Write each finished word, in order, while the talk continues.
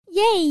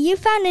Yay, you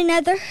found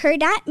another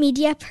Hurrdat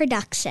Media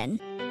production.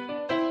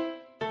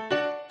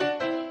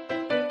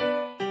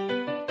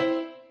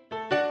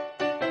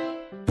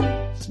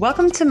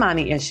 Welcome to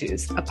Mommy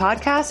Issues, a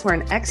podcast where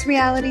an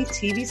ex-reality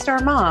TV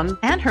star mom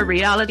and her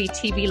reality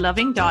TV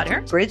loving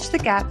daughter bridge the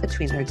gap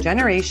between their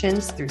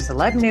generations through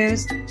celeb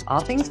news,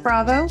 all things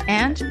Bravo,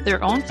 and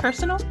their own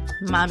personal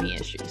mommy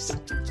issues.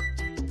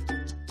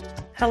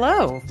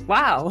 Hello.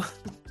 Wow.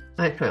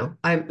 I know.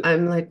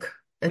 I'm like,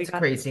 it's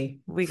crazy.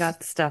 We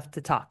got stuff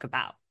to talk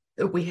about.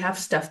 We have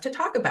stuff to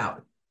talk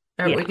about.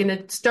 Are we going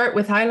to start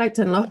with highlights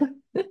and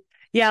lowlights?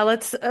 Yeah,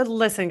 let's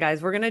listen,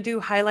 guys. We're going to do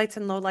highlights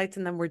and lowlights,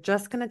 and then we're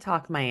just going to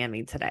talk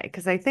Miami today.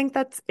 Because I think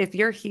if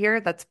you're here,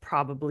 that's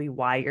probably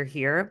why you're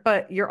here.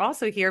 But you're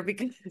also here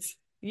because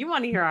you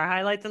want to hear our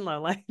highlights and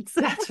lowlights.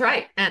 That's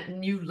right.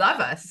 And you love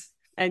us.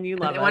 And you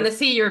love us. They want to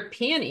see your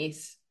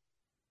peonies.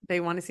 They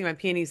want to see my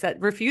peonies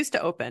that refuse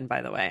to open,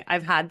 by the way.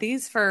 I've had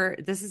these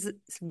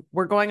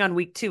we're going on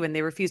week 2, and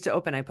they refuse to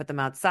open. I put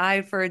them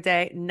outside for a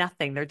day.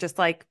 Nothing. They're just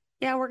like,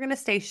 yeah, we're going to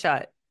stay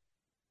shut.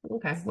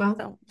 Okay,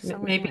 well,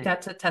 maybe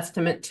that's a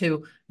testament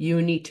to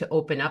you need to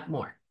open up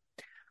more.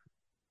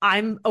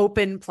 I'm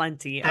open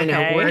plenty. Okay? I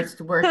know,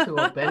 we're too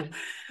open.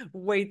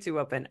 Way too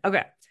open.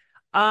 Okay.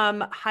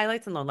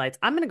 Highlights and lowlights.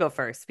 I'm going to go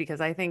first because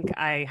I think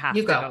I have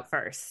to go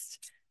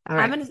first. All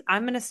right.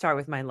 I'm going to start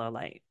with my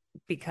lowlight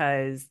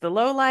because the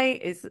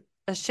lowlight is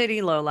a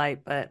shitty lowlight,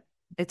 but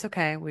it's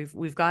okay.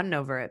 We've gotten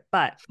over it.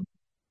 But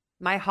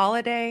my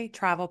holiday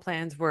travel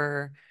plans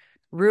were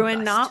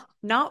ruined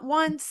not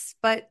once,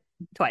 but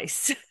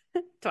twice.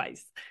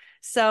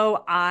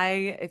 So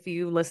if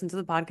you listen to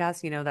the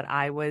podcast, you know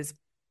that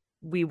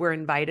we were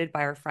invited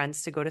by our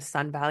friends to go to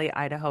Sun Valley,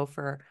 Idaho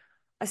for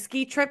a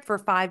ski trip for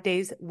 5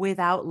 days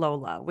without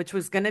Lola, which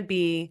was going to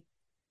be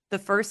the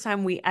first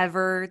time we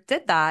ever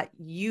did that.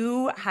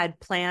 You had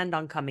planned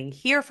on coming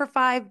here for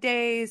 5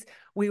 days.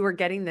 We were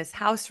getting this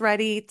house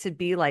ready to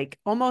be like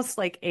almost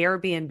like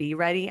Airbnb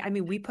ready. I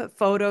mean, we put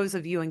photos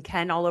of you and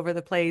Ken all over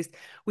the place.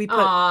 We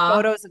put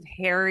photos of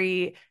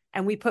Harry.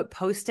 And we put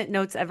Post-it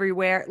notes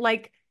everywhere.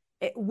 Like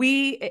it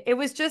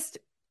was just,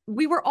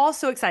 we were all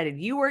so excited.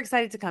 You were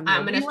excited to come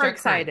here. We were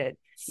excited.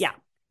 Yeah,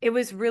 it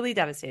was really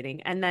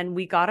devastating. And then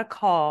we got a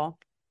call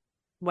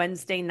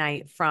Wednesday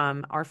night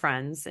from our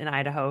friends in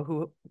Idaho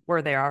who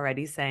were there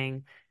already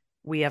saying,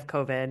 we have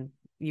COVID.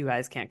 You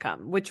guys can't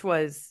come, which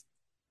was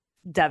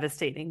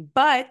devastating.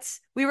 But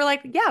we were like,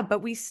 yeah,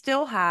 but we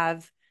still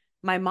have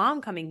my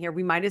mom coming here.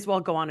 We might as well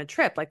go on a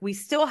trip. Like we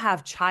still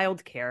have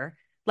childcare.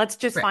 Let's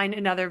just find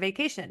another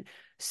vacation.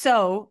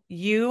 So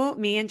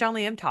me and John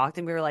Liam talked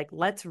and we were like,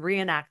 let's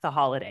reenact the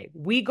holiday.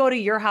 We go to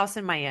your house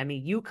in Miami.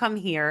 You come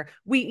here.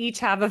 We each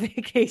have a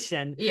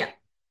vacation. Yeah.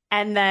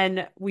 And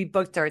then we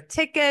booked our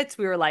tickets.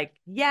 We were like,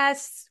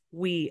 yes,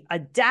 we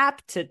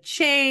adapt to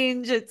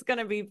change. It's going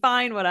to be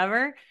fine,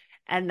 whatever.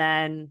 And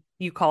then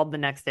you called the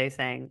next day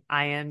saying,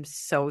 I am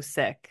so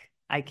sick.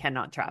 I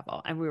cannot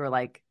travel. And we were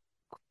like,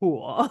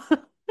 cool,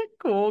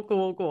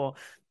 cool.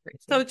 Crazy.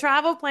 So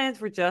travel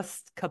plans were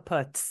just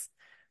kaputs.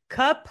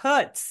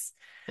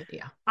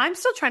 Yeah. I'm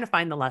still trying to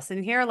find the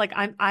lesson here. Like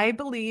I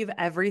believe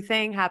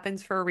everything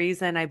happens for a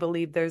reason. I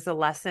believe there's a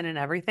lesson in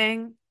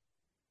everything.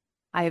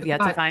 I have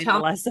yet to find the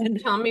lesson.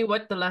 Tell me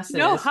what the lesson is.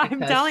 No, I'm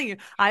telling you.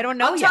 I don't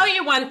know. I'll tell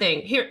you one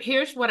thing.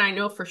 Here's what I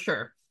know for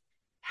sure.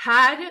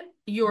 Had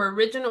your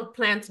original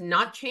plans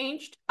not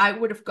changed, I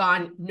would have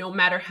gone no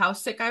matter how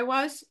sick I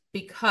was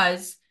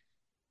because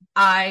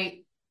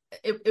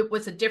it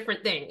was a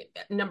different thing.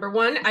 Number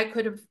one, I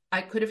could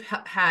have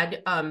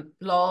had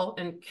Lol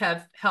and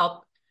Kev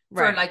help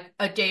for like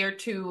a day or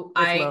two.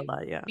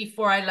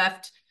 Before I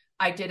left,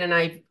 I did an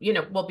IV,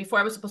 before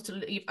I was supposed to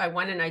leave, I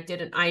went and I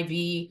did an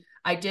IV.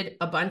 I did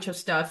a bunch of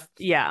stuff.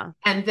 Yeah.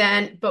 And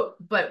then, but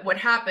what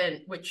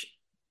happened,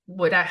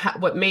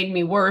 what made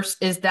me worse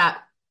is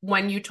that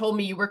when you told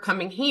me you were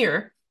coming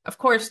here, of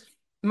course,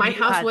 my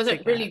house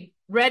wasn't really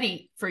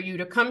ready for you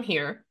to come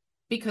here.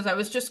 Because I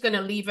was just going to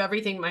leave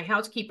everything. My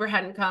housekeeper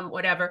hadn't come,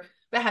 whatever.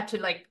 But I had to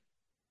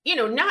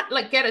not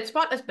like get it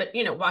spotless, but,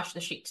 wash the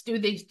sheets, do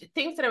these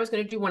things that I was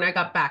going to do when I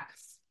got back.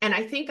 And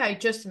I think I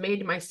just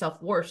made myself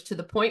worse to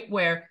the point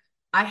where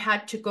I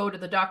had to go to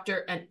the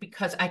doctor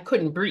because I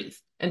couldn't breathe.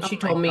 And she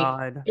told me,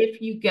 if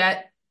you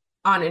get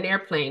on an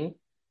airplane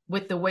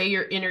with the way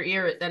your inner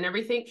ear and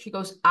everything, she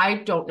goes, I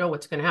don't know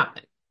what's going to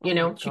happen.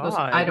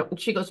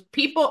 She goes,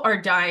 people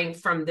are dying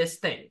from this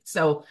thing.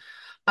 So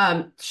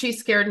she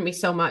scared me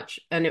so much,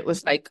 and it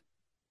was like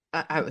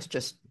I was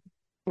just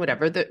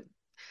whatever.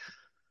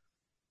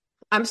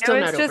 I'm still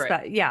not over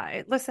it.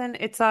 Yeah, listen,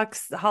 it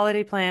sucks. The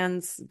holiday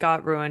plans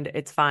got ruined.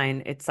 It's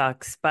fine. It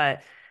sucks,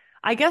 but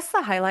I guess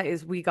the highlight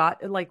is we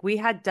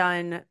had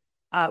done.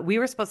 We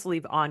were supposed to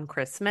leave on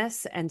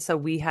Christmas, and so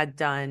we had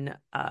done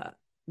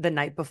the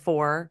night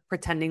before,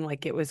 pretending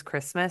like it was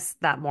Christmas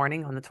that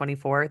morning on the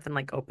 24th, and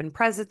like open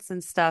presents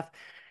and stuff.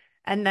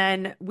 And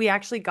then we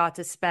actually got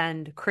to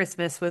spend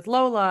Christmas with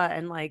Lola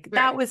and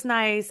that was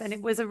nice. And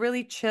it was a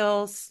really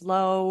chill,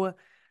 slow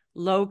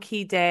low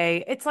key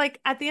day. It's like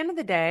at the end of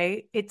the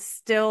day, it's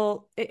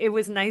still, it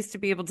was nice to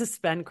be able to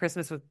spend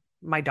Christmas with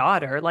my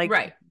daughter. Like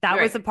Right. that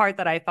was Right. the part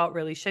that I felt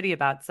really shitty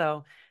about.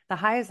 So the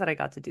high is that I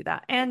got to do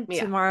that. And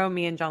Yeah. tomorrow,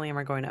 me and John Liam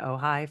are going to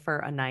Ojai for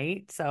a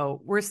night. So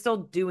we're still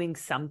doing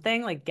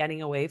something, like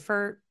getting away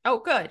for Oh,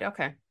 good.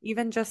 Okay.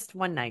 even just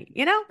one night,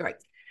 you know? Right.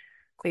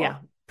 But yeah,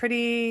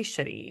 pretty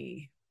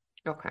shitty.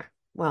 Okay.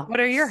 Well, What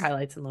are your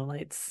highlights and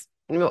lowlights?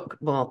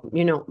 well,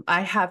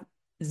 I have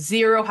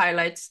zero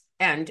highlights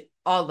and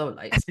all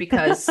lowlights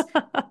because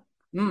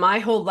my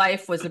whole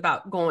life was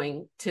about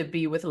going to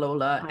be with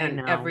Lola I and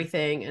know.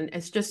 everything. And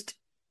it's just,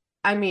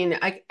 I mean,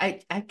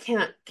 I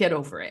can't get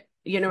over it.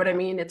 You know what I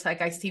mean? It's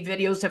like I see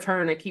videos of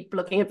her and I keep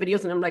looking at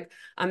videos and I'm like,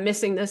 I'm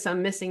missing this,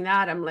 I'm missing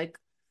that. I'm like,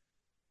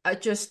 I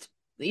just,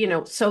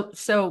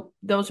 so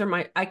those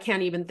are I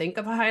can't even think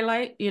of a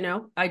highlight,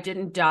 I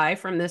didn't die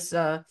from this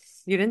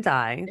You didn't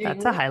die.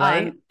 That's a thing.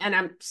 highlight. And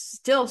I'm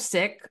still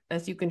sick,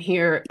 as you can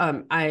hear.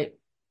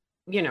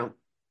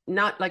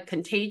 Not like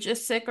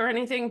contagious sick or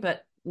anything,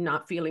 but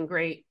not feeling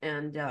great.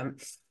 And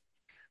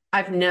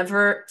I've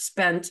never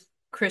spent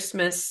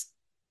Christmas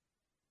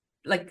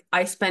like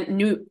I spent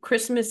New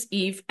Christmas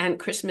Eve and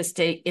Christmas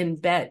Day in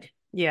bed.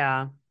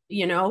 Yeah.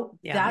 Yeah.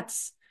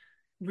 That's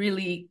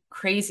really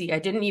crazy. I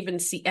didn't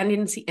see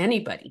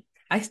anybody.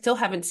 I still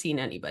haven't seen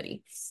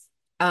anybody.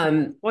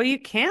 Well, you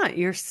can't.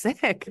 You're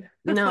sick.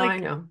 No, Like, I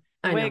know.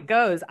 the way it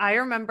goes. I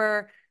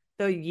remember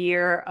the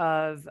year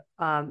of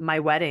my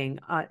wedding,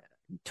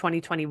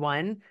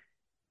 2021.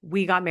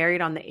 We got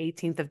married on the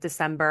 18th of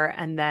December,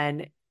 and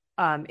then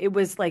it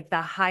was like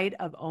the height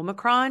of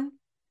Omicron.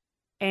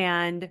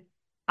 And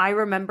I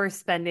remember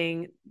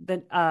spending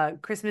the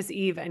Christmas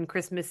Eve and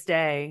Christmas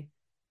Day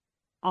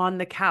on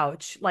the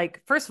couch.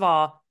 Like, first of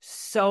all,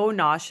 so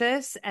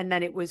nauseous. And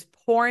then it was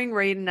pouring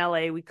rain in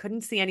LA. We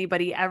couldn't see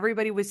anybody.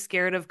 Everybody was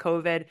scared of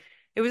COVID.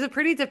 It was a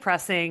pretty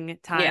depressing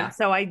time. Yeah.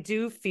 So I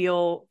do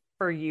feel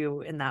for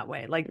you in that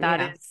way. Like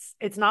that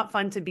it's not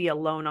fun to be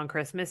alone on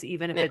Christmas,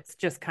 even if it's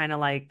just kind of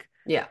like.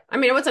 Yeah. I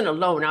mean, I wasn't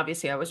alone.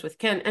 Obviously, I was with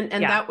Ken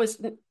and that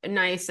was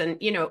nice. And,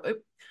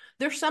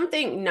 there's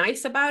something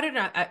nice about it.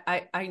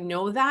 I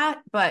know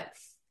that, but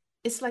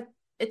it's like,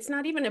 it's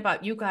not even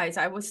about you guys.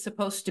 I was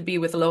supposed to be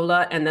with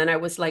Lola. And then I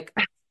was like,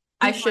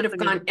 I should have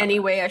gone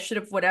anyway. I should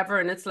have whatever.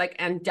 And it's like,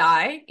 and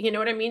die, you know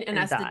what I mean? And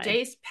as the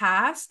days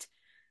passed,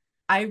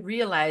 I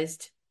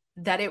realized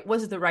that it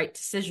was the right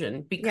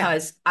decision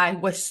because I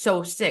was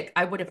so sick.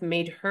 I would have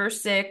made her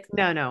sick.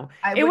 No.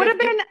 It would have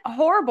been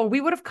horrible.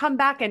 We would have come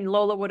back and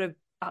Lola would have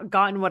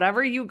gotten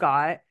whatever you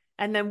got.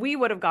 And then we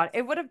would have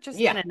it would have just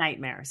been a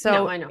nightmare. So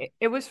no, I know.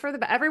 It was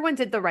everyone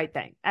did the right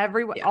thing.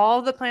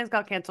 All the plans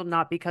got canceled,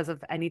 not because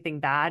of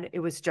anything bad. It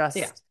was just,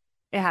 it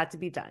had to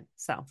be done.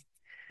 So,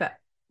 but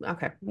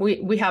okay.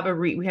 We have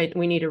we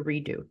need a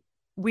redo.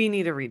 We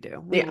need a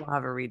redo. We will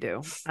have a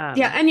redo.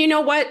 And you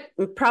know what?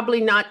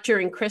 Probably not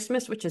during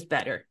Christmas, which is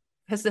better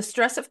because the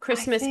stress of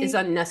Christmas is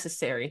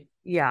unnecessary.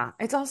 Yeah.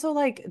 It's also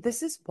like,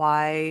 this is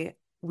why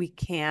we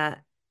can't,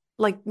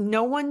 like,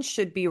 no one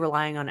should be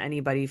relying on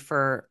anybody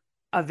for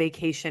a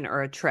vacation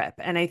or a trip.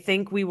 And I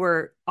think we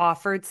were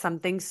offered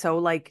something so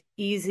like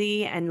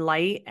easy and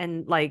light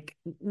and like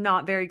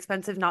not very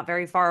expensive, not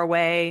very far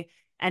away.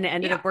 And it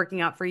ended up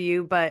working out for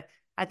you. But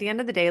at the end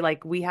of the day,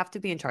 like, we have to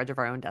be in charge of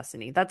our own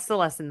destiny. That's the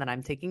lesson that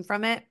I'm taking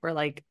from it. Where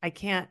like, I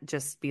can't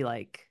just be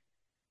like,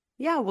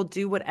 yeah, we'll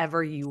do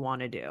whatever you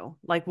want to do.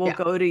 Like, we'll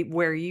go to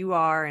where you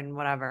are and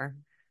whatever.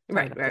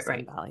 Right.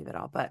 Value it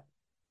all. But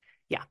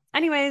yeah.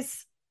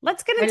 Anyways,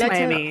 let's get into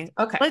Miami.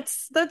 Okay.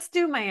 Let's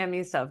do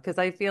Miami stuff because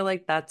I feel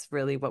like that's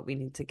really what we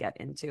need to get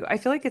into. I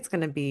feel like it's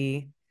going to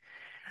be.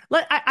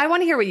 I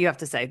want to hear what you have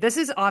to say. This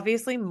is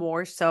obviously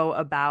more so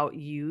about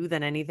you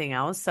than anything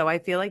else. So I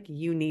feel like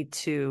you need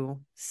to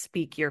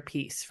speak your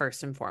piece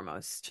first and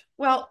foremost.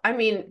 Well, I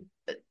mean,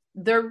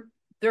 there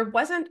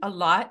wasn't a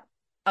lot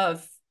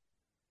of.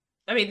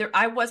 I mean,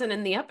 I wasn't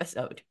in the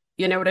episode.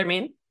 You know what I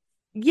mean?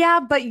 Yeah,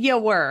 but you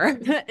were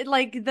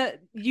like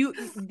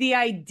the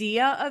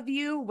idea of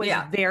you was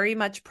very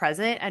much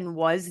present and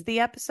was the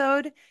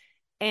episode.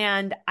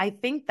 And I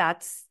think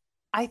that's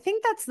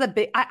the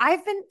big,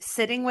 I've been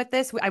sitting with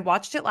this. I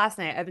watched it last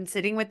night. I've been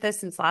sitting with this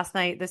since last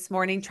night, this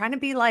morning, trying to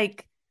be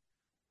like,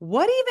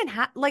 what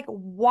even like,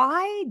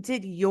 why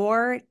did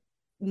your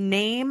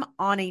name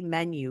on a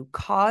menu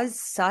cause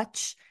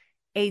such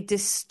a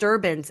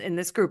disturbance in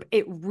this group?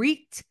 It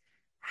wreaked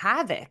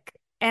havoc.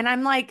 And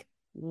I'm like,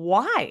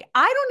 why?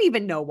 I don't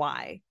even know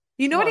why.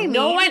 You know what I mean?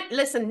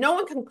 No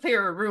one can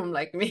clear a room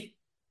like me.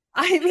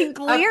 I mean,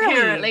 clearly.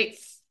 Apparently.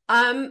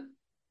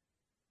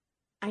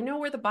 I know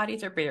where the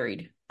bodies are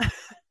buried.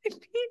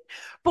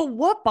 But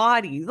what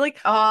bodies?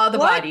 Like, the what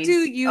bodies. Do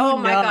you know? Oh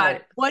my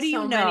God. What do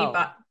you know?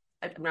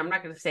 I'm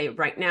not going to say it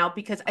right now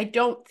because I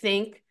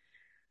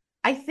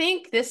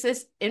think this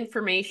is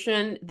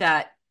information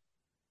that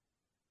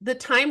the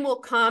time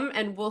will come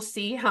and we'll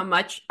see how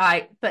much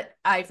but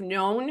I've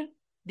known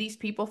these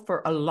people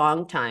for a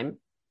long time.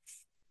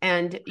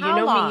 And you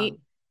know me,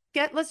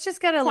 let's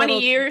just get a 20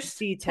 little years,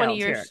 20 detailed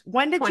here. years.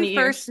 When did 20 you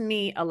first years.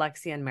 meet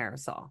Alexia and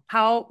Marisol?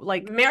 How,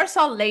 like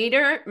Marisol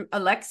later,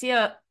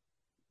 Alexia,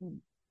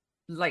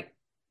 like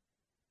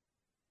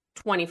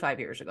 25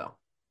 years ago.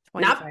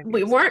 25 Not,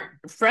 we years weren't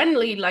ago.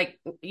 friendly, like,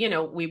 you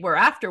know, we were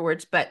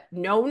afterwards, but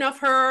known of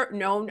her,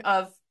 known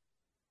of,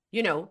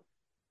 you know,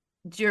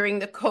 during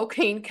the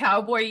cocaine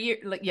cowboy year.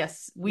 Like,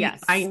 yes,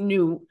 Yes. I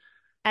knew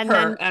And her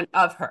then and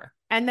of her.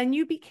 And then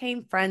you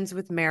became friends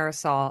with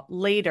Marisol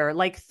later,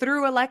 like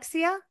through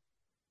Alexia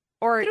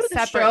or Through the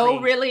separately?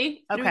 show,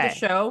 really. Through the Okay.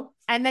 show.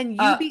 And then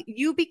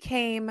you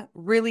became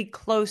really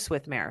close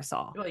with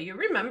Marisol. Well, you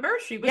remember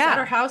she was at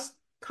her house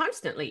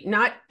constantly.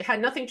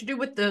 Had nothing to do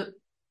with the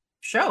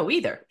show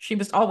either. She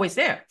was always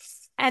there.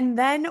 And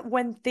then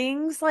when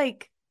things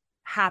like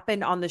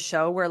happened on the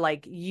show where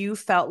like you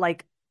felt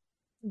like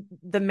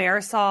the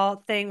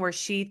Marisol thing where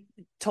she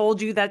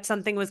told you that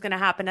something was going to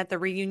happen at the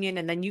reunion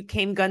and then you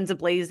came guns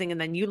a-blazing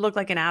and then you looked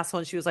like an asshole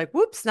and she was like,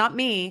 whoops, not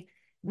me.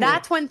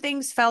 That's when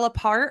things fell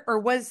apart, or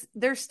was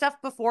there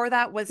stuff before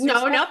that? Was there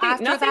nothing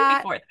after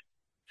that? before that.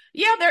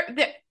 Yeah,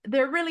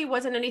 there really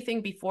wasn't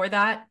anything before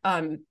that.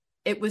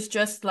 It was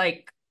just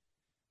like,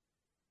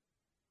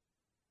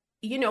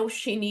 you know,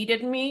 she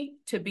needed me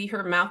to be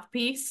her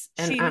mouthpiece,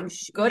 and I'm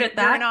good at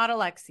that. You're not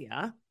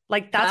Alexia.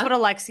 Like that's what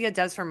Alexia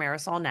does for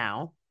Marisol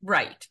now.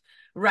 Right.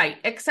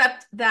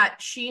 Except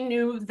that she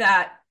knew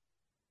that,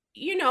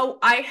 you know,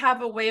 I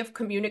have a way of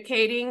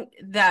communicating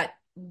that,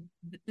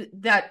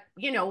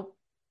 you know,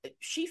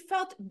 she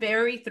felt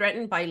very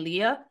threatened by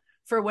Leah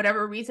for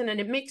whatever reason. And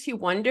it makes you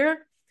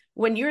wonder,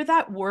 when you're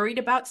that worried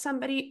about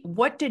somebody,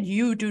 what did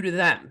you do to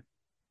them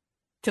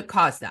to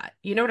cause that?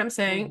 You know what I'm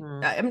saying?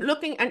 Mm-hmm. I'm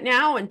looking at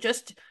now, and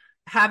just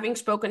having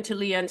spoken to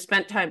Leah and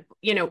spent time,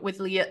 you know, with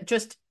Leah,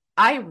 just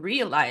I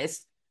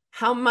realized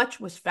how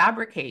much was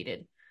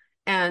fabricated.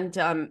 And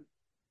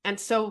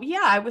so,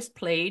 yeah, I was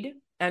played,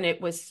 and it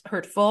was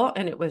hurtful,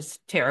 and it was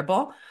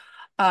terrible.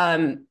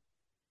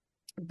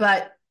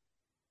 But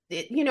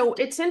you know,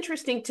 it's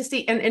interesting to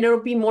see, and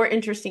it'll be more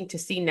interesting to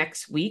see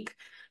next week.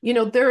 You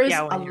know, there is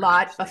a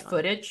lot of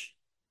footage.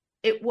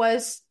 It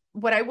was,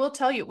 what I will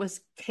tell you, it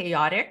was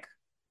chaotic,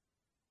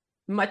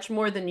 much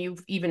more than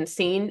you've even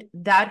seen.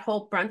 That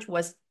whole brunch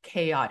was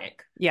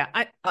chaotic.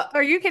 Yeah.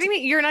 Are you kidding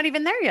me? You're not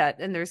even there yet,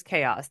 and there's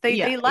chaos.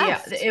 They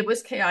left. Yeah, it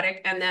was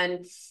chaotic.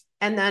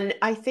 And then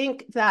I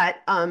think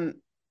that,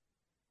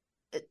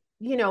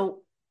 you know,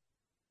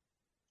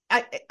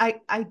 I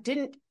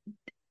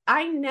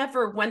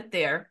never went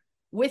there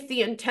with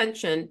the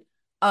intention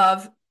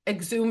of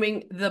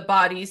exhuming the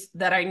bodies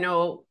that I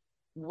know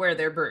where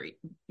they're buried.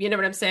 You know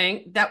what I'm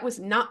saying? That was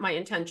not my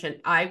intention.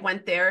 I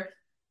went there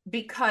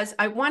because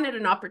I wanted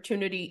an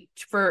opportunity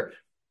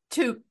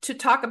to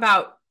talk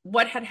about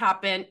what had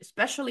happened,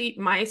 especially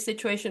my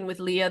situation with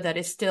Leah, that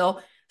is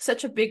still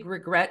such a big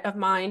regret of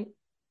mine,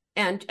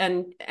 and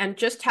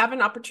just have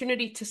an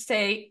opportunity to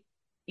say,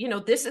 you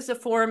know, this is a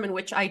forum in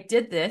which I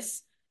did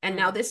this, and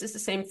now this is the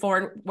same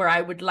forum where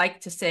I would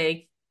like to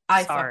say,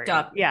 I fucked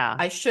up. Yeah.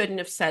 I shouldn't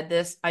have said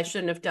this. I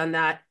shouldn't have done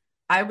that.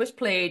 I was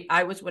played.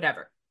 I was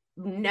whatever.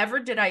 Never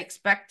did I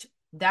expect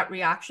that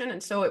reaction.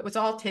 And so it was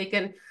all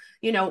taken,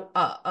 you know,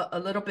 a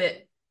little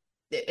bit.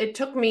 It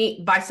took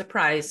me by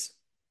surprise.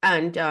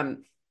 And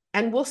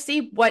we'll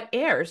see what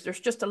airs. There's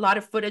just a lot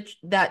of footage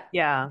that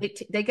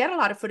they get a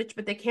lot of footage,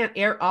 but they can't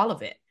air all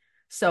of it.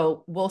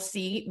 So we'll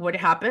see what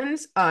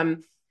happens.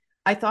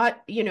 I thought,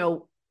 you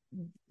know,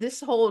 this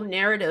whole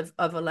narrative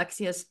of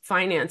Alexia's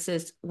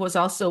finances was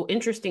also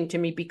interesting to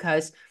me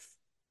because,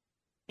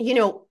 you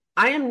know,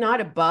 I am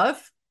not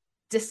above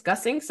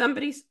discussing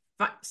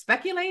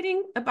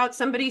speculating about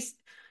somebody's,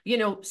 you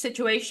know,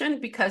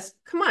 situation, because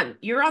come on,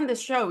 you're on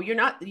this show.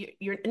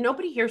 You're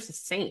nobody here's a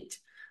saint.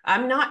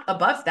 I'm not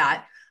above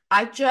that.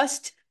 I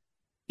just,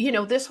 you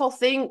know, this whole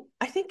thing,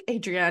 I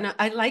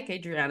like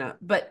Adriana,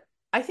 but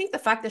I think the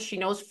fact that she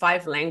knows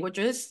 5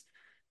 languages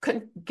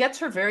gets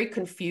her very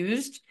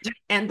confused,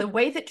 and the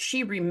way that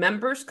she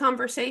remembers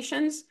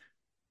conversations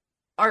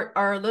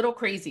are a little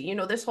crazy. You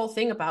know, this whole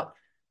thing about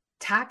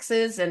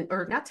taxes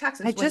or not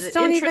taxes. I just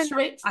don't interest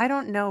rates. I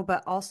don't know,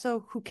 but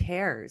also who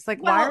cares?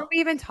 Like, why are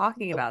we even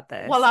talking about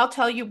this? Well, I'll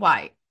tell you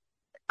why.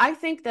 I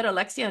think that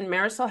Alexia and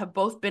Marisol have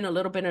both been a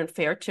little bit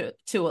unfair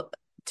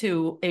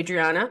to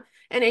Adriana,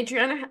 and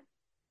Adriana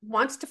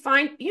wants to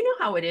find. You know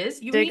how it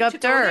is. You dig up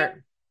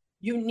dirt.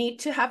 You need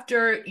to have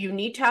dirt. You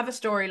need to have a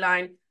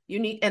storyline.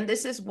 And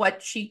this is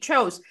what she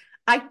chose.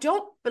 I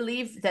don't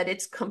believe that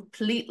it's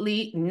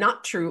completely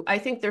not true. I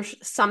think there's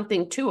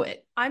something to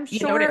it. I'm sure.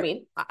 You know what I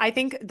mean? I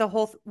think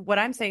what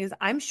I'm saying is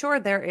I'm sure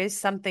there is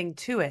something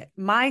to it.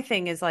 My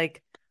thing is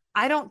like,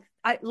 I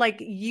like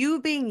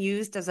you being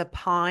used as a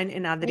pawn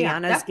in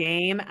Adriana's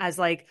game as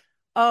like,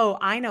 oh,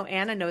 I know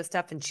Anna knows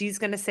stuff and she's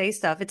going to say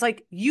stuff. It's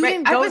like, you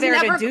didn't go there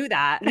to do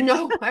that.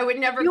 No, I would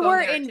never you go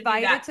were there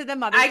invited to the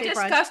Mother's Day brunch.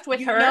 I discussed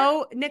with her. You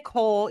know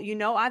Nicole, you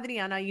know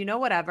Adriana, you know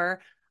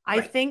whatever. I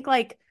think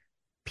like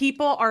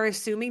people are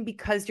assuming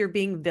because you're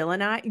being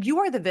villainized, you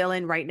are the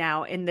villain right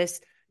now in this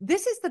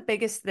this is the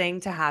biggest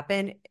thing to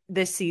happen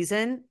this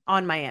season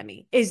on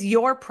Miami is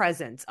your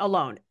presence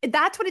alone.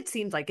 That's what it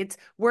seems like.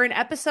 We're in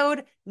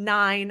episode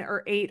 9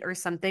 or 8 or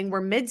something.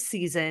 We're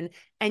mid-season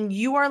and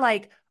you are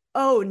like,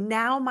 oh,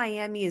 now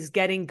Miami is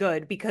getting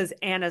good because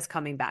Anna's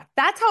coming back.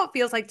 That's how it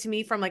feels like to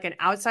me from like an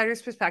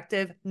outsider's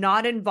perspective,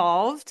 not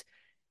involved.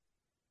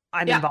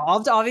 I'm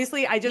involved,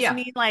 obviously. I just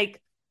mean like,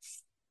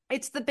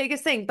 it's the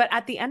biggest thing. But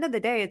at the end of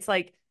the day, it's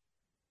like,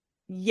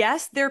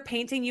 yes, they're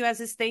painting you as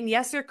this thing.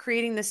 Yes, they're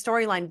creating this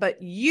storyline,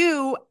 but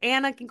you,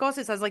 Anna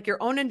Quincoces, as like your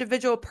own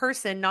individual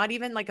person, not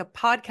even like a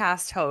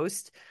podcast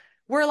host,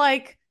 we're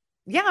like,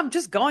 yeah, I'm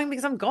just going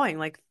because I'm going,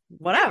 like,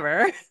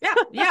 whatever. Yeah.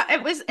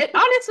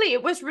 Honestly,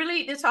 it was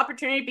really this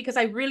opportunity because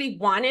I really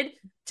wanted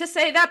to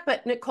say that,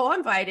 but Nicole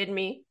invited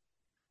me.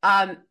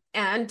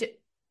 And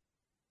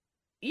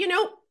you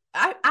know,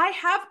 I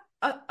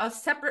have a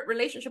separate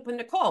relationship with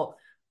Nicole.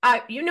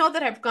 You know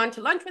that I've gone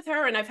to lunch with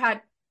her and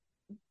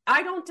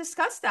I don't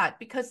discuss that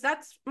because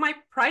that's my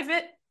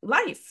private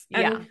life.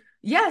 And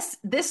yes,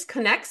 this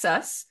connects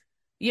us.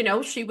 You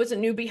know, she was a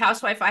newbie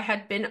housewife. I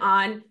had been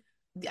on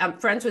I'm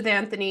friends with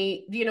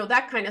Anthony, you know,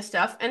 that kind of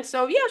stuff. And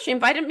so, yeah, she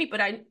invited me,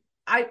 but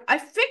I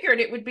figured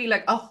it would be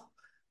like, oh,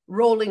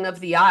 rolling of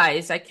the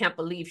eyes. I can't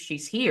believe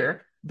she's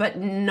here, but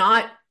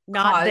not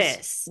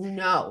this.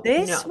 No,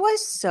 this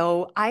was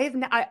so,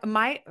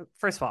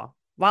 first of all,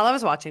 while I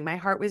was watching, my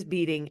heart was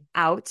beating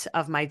out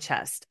of my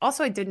chest.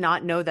 Also, I did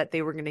not know that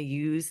they were going to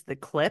use the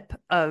clip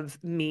of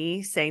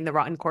me saying the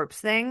rotten corpse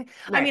thing.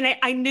 Right. I mean,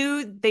 I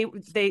knew they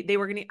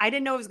were going to, I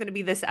didn't know it was going to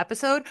be this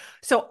episode.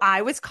 So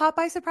I was caught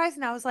by surprise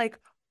and I was like,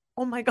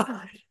 oh my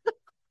God,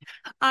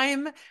 why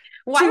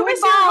was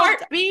your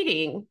heart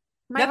beating?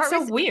 That's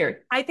so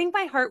weird. I think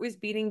my heart was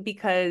beating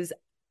because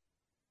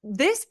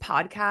this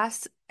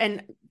podcast,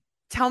 and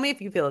tell me if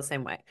you feel the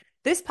same way.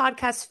 This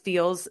podcast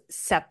feels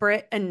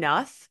separate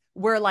enough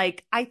where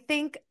like, I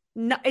think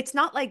it's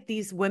not like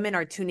these women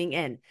are tuning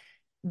in.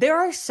 There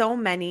are so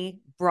many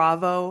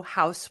Bravo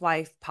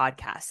housewife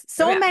podcasts,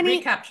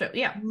 many recap show,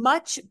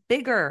 much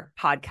bigger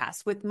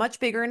podcasts with much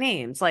bigger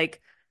names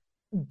like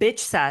Bitch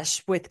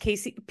Sesh with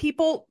Casey.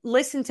 People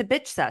listen to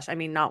Bitch Sesh. I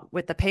mean, not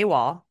with the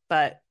paywall,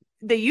 but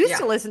they used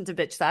to listen to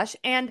Bitch Sesh,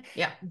 and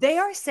they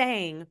are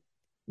saying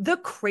the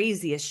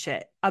craziest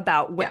shit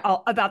about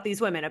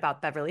these women,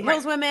 about Beverly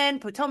Hills women,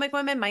 Potomac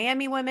women,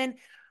 Miami women.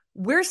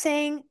 We're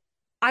saying,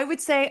 I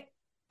would say,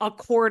 a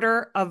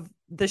quarter of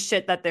the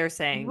shit that they're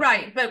saying.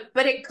 Right.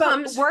 But it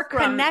comes we're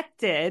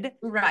connected.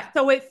 Right.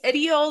 So it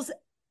feels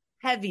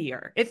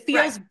heavier. It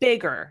feels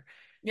bigger.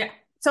 Yeah.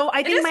 So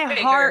I think my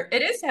heart,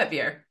 it is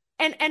heavier.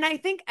 And I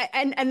think,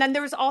 and then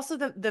there was also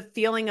the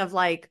feeling of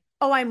like,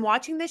 oh, I'm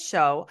watching this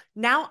show.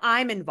 Now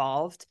I'm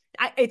involved.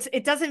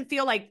 It doesn't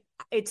feel like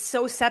it's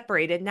so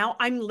separated. Now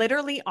I'm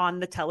literally on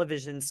the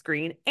television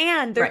screen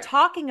and they're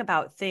talking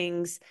about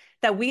things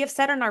that we have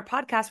said on our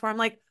podcast where I'm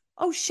like,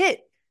 oh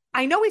shit.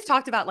 I know we've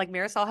talked about like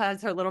Marisol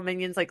has her little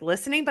minions like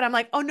listening, but I'm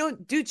like, oh no,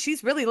 dude,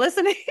 she's really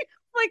listening.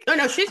 Like,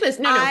 no, she's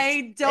listening. No,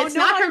 I don't it's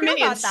know. Not her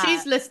minions.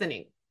 She's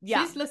listening.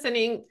 Yeah. She's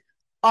listening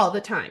all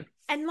the time.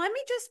 And let me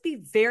just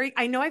be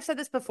I know I've said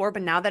this before,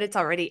 but now that it's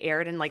already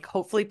aired and like,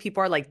 hopefully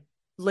people are like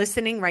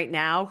listening right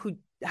now who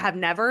have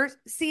never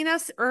seen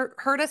us or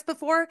heard us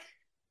before.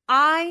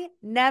 I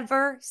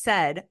never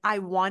said I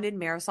wanted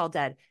Marisol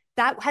dead.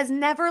 That has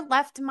never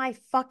left my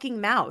fucking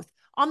mouth.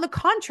 On the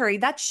contrary,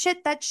 that's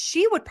shit that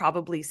she would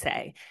probably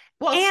say.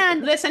 Well,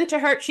 and listen to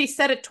her. She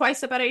said it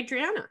twice about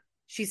Adriana.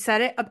 She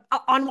said it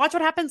on Watch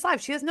What Happens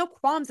Live. She has no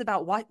qualms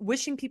about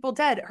wishing people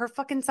dead. Her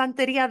fucking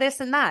Santeria,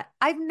 this and that.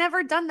 I've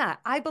never done that.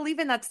 I believe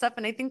in that stuff,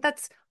 and I think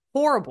that's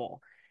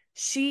horrible.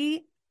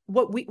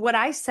 What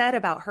I said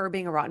about her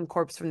being a rotten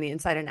corpse from the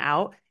inside and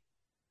out,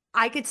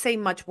 I could say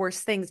much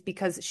worse things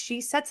because she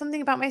said something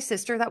about my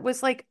sister that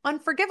was like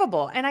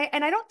unforgivable. And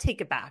I don't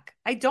take it back.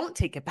 I don't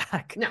take it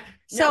back.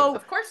 No,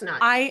 of course not.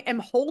 I am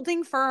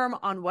holding firm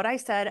on what I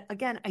said.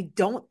 Again, I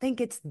don't think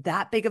it's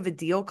that big of a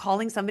deal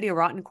calling somebody a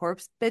rotten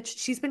corpse, bitch.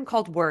 She's been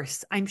called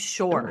worse. I'm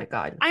sure. Oh my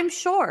God. I'm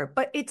sure.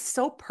 But it's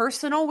so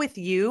personal with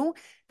you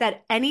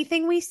that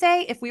anything we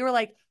say, if we were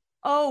like,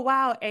 oh,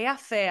 wow, ella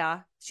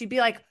fea, she'd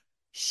be like,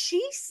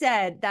 she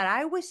said that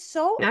I was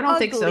so ugly. I don't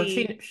think so.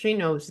 She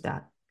knows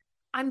that.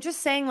 I'm just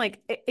saying, like,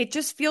 it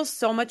just feels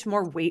so much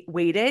more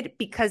weighted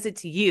because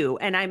it's you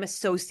and I'm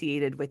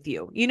associated with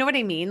you. You know what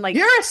I mean? Like,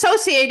 you're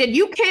associated.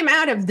 You came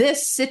out of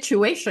this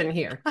situation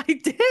here.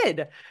 I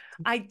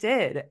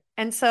did.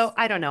 And so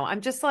I don't know.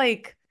 I'm just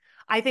like,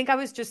 I think I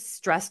was just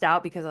stressed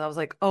out because I was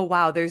like, oh,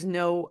 wow, there's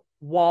no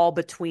wall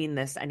between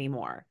this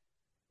anymore.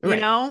 You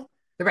know?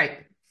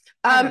 Right.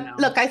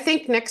 Look, I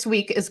think next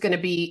week is going to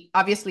be,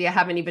 obviously I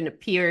haven't even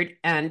appeared,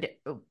 and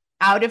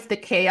out of the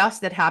chaos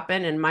that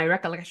happened and my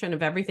recollection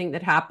of everything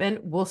that happened,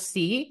 we'll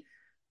see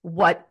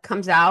what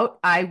comes out.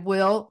 I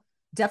will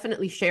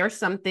definitely share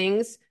some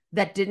things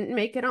that didn't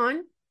make it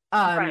on.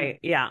 Right.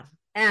 Yeah.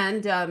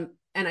 And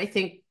I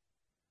think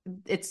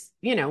it's,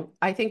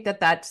 I think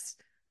that's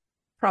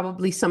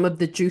probably some of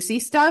the juicy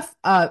stuff.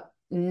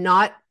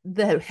 Not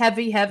the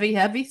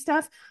heavy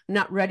stuff.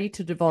 Not ready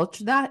to divulge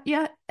that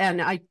yet.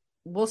 And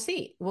we'll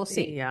see. We'll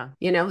see. Yeah.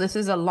 This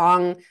is a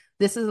long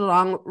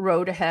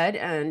road ahead.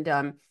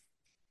 And,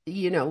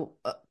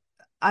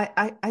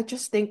 I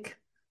just think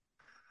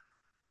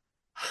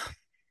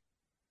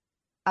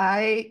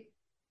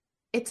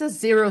it's a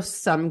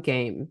zero-sum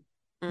game,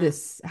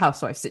 this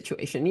housewife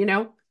situation,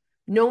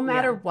 no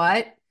matter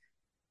what,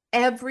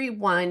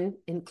 everyone,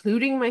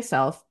 including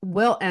myself,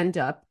 will end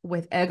up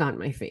with egg on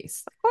my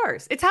face. Of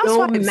course. It's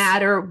housewives. No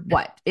matter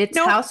what. It's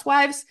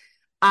housewives.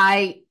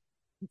 I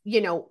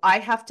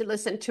have to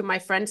listen to my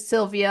friend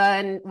Sylvia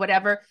and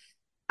whatever.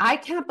 I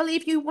can't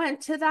believe you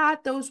went to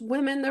that. Those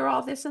women, they're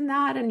all this and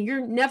that, and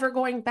you're never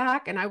going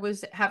back. And I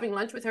was having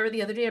lunch with her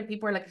the other day, and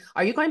people are like,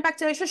 "Are you going back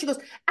to the show?" She goes,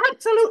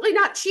 "Absolutely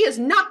not. She is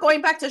not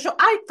going back to the show.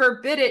 I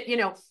forbid it."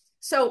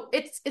 So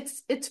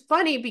it's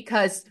funny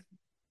because,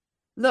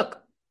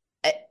 look,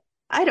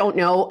 I don't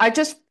know. I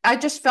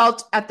just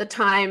felt at the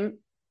time,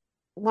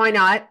 why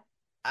not?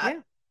 Yeah.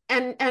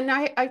 And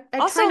I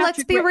also,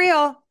 let's be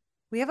real.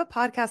 We have a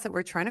podcast that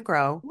we're trying to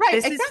grow. Right.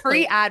 This is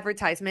free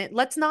advertisement.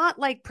 Let's not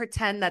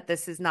pretend that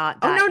this is not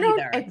that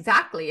either.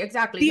 Exactly.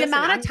 The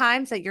amount of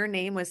times that your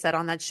name was said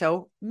on that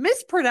show,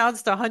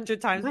 mispronounced 100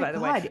 times, by the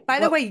way.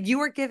 By the way, you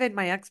were given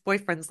my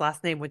ex-boyfriend's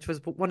last name, which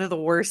was one of the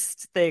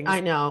worst things.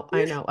 I know.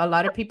 A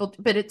lot of people,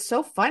 but it's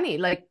so funny.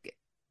 Like,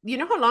 you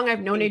know how long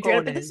I've known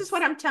Adriana, but this is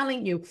what I'm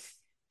telling you.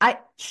 I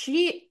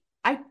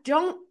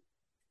don't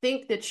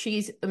think that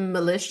she's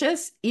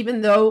malicious, even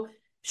though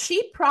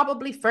she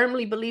probably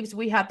firmly believes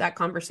we had that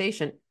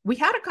conversation. We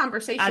had a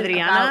conversation.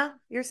 Adriana,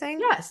 you're saying?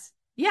 Yes.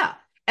 Yeah.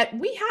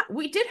 And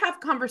we did have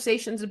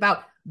conversations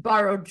about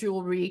borrowed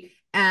jewelry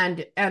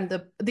and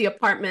the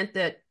apartment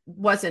that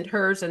wasn't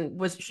hers and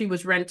she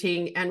was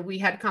renting. And we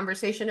had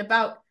conversation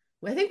about,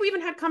 I think we even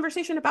had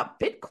conversation about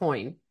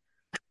Bitcoin.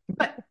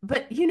 But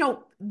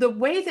the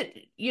way that,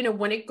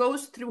 when it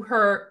goes through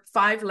her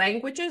 5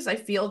 languages, I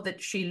feel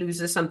that she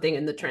loses something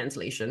in the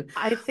translation.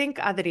 I think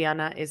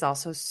Adriana is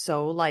also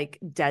so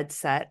dead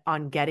set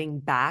on getting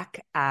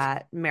back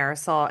at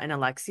Marisol and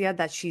Alexia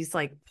that she's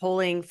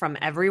pulling from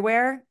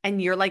everywhere. And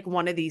you're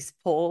one of these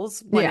pulls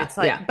when it's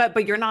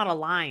but you're not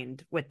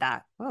aligned with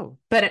that. Oh,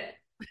 but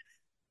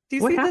do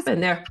you what see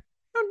happened there? I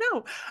don't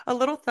know. A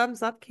little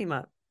thumbs up came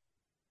up.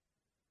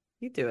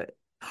 You do it.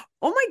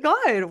 Oh my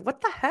God, what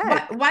the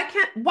heck? Why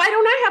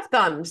don't I have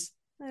thumbs?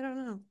 I don't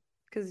know.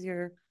 Because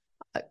you're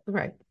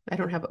right. I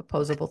don't have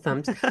opposable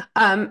thumbs.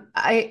 I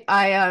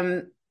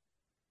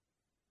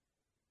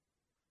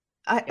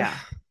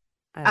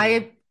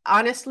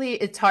honestly,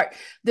 it's hard.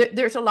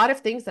 There's a lot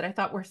of things that I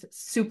thought were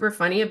super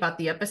funny about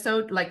the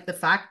episode, like the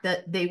fact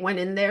that they went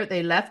in there,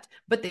 they left,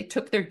 but they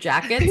took their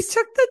jackets. They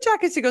took the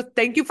jackets. She goes,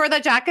 "Thank you for the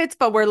jackets,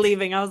 but we're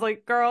leaving." I was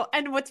like, "Girl."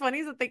 And what's funny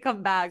is that they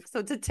come back.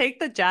 So to take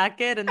the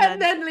jacket and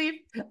then leave.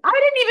 I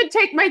didn't even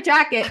take my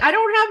jacket. I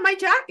don't have my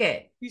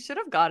jacket. You should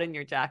have gotten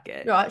your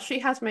jacket. No, she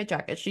has my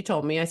jacket. She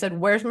told me. I said,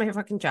 "Where's my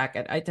fucking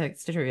jacket?" I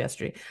texted her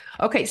yesterday.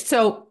 Okay,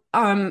 so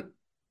and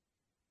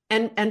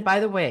by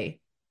the way,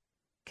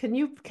 can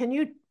you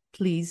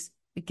please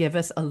give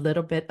us a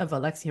little bit of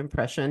Alexia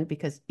impression,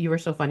 because you were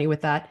so funny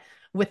with that,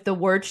 with the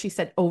word she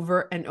said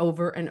over and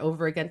over and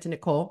over again to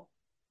Nicole.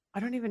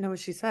 I don't even know what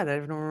she said. I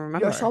don't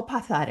remember. You're so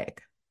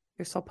pathetic.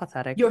 You're so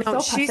pathetic. You're so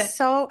pathetic. She's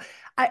so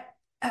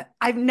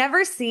I've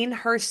never seen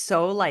her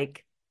so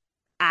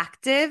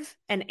active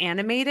and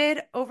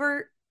animated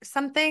over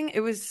something.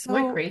 It was so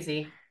went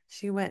crazy.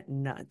 She went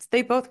nuts.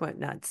 They both went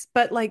nuts.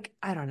 But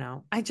I don't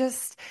know.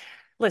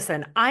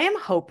 Listen, I am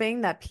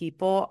hoping that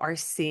people are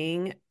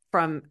seeing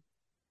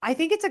I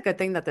think it's a good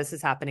thing that this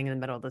is happening in the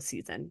middle of the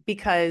season,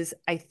 because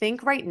I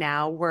think right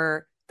now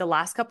the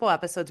last couple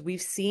episodes,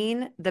 we've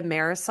seen the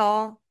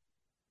Marisol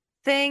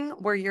thing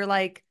where you're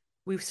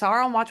we saw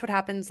her on Watch What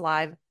Happens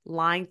Live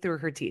lying through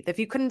her teeth. If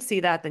you couldn't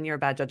see that, then you're a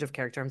bad judge of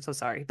character. I'm so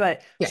sorry.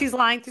 But she's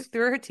lying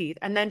through her teeth.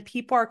 And then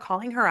people are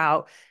calling her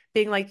out,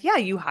 being like, "Yeah,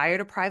 you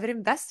hired a private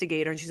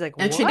investigator." And she's like,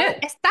 and "What? She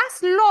did.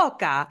 Estás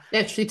loca."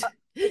 Yeah, she did.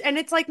 And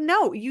it's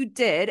no, you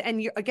did.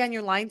 And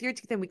you're lying through your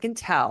teeth and we can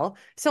tell.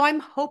 So I'm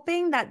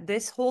hoping that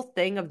this whole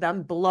thing of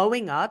them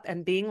blowing up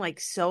and being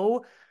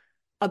so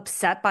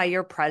upset by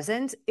your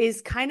presence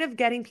is kind of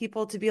getting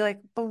people to be like,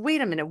 "But wait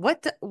a minute,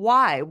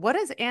 why? What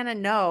does Anna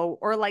know?"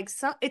 Or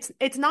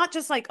it's not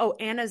just "Oh,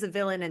 Anna's a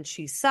villain and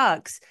she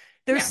sucks."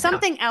 There's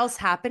something else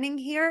happening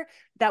here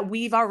that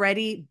we've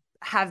already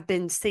have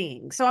been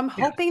seeing. So I'm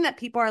hoping that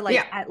people are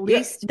at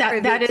least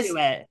that is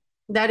it.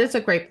 That is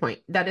a great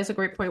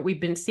point.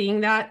 We've been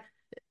seeing that.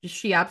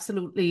 She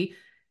absolutely,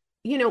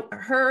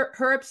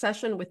 her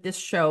obsession with this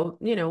show,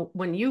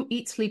 when you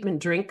eat, sleep, and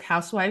drink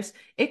Housewives,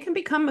 it can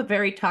become a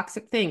very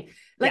toxic thing.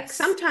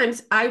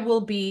 Sometimes I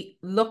will be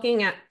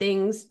looking at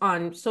things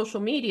on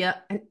social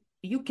media and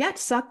you get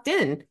sucked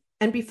in.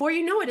 And before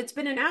you know it, it's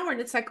been an hour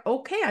and it's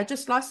okay, I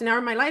just lost an hour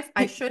of my life.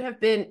 I should have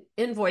been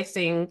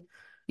invoicing,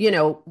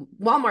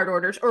 Walmart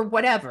orders or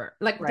whatever.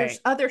 There's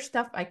other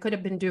stuff I could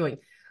have been doing.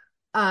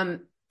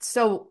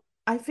 So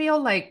I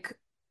feel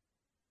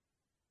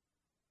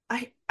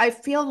I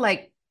feel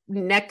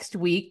next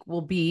week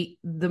will be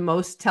the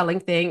most telling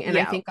thing. And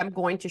I think I'm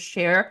going to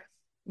share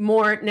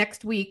more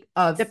next week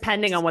of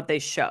depending on what they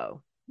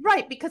show.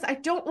 Right, because I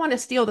don't want to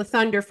steal the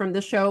thunder from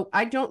the show.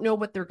 I don't know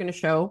what they're going to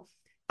show.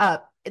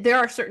 There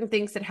are certain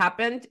things that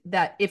happened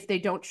that if they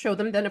don't show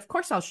them, then of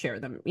course I'll share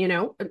them,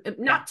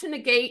 not to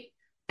negate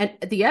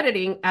the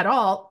editing at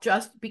all,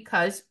 just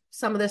because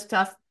some of this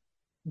stuff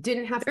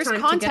didn't have There's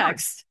time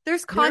context. to get on.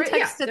 There's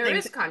context to there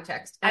things. is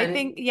context. I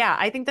think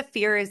the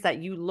fear is that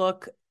you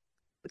look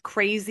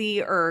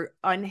crazy or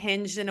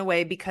unhinged in a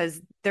way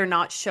because they're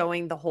not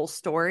showing the whole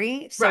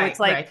story. So it's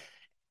like,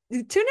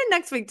 tune in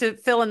next week to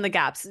fill in the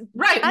gaps.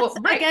 Right. That's,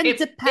 again,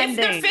 depending.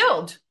 If they're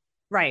filled.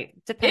 Right.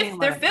 Depending if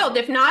they're filled.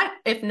 If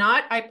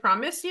not, I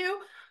promise you,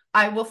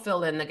 I will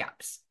fill in the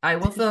gaps. I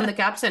will fill in the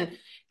gaps. And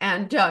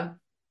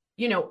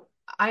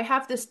I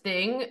have this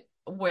thing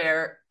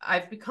where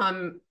I've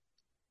become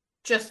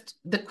just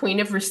the queen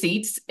of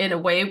receipts in a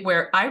way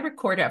where I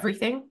record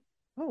everything.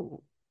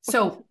 Oh.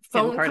 So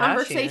phone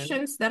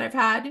conversations that I've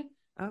had.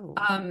 Oh.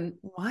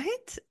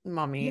 What?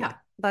 Mommy. Yeah.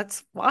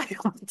 That's wild.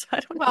 I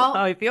don't know how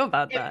I feel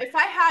about that. If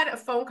I had a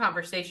phone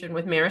conversation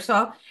with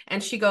Marisol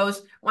and she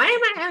goes, "Why am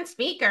I on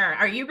speaker?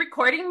 Are you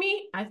recording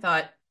me?" I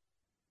thought,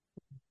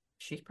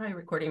 she's probably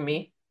recording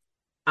me.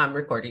 I'm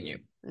recording you.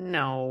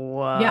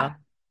 No.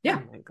 Yeah.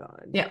 Oh my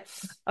God. Yeah.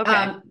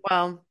 Okay.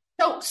 Well.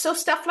 So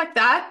stuff like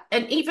that.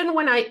 And even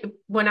when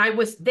I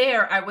was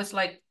there, I was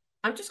like,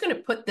 I'm just going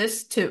to put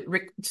this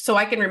so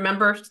I can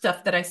remember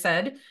stuff that I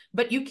said,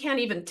 but you can't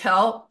even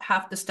tell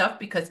half the stuff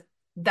because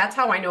that's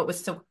how I know it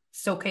was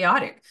so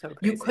chaotic. So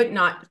you could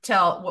not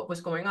tell what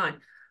was going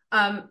on.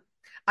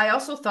 I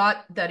also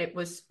thought that it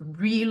was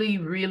really,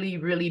 really,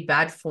 really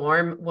bad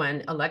form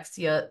when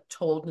Alexia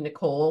told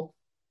Nicole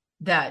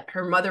that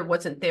her mother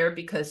wasn't there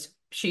because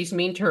she's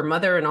mean to her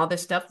mother and all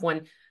this stuff,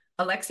 when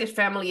Alexia's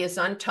family is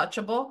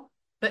untouchable.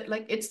 But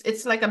like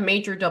it's like a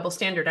major double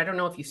standard. I don't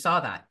know if you saw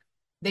that.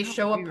 They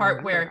show a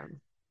part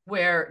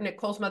where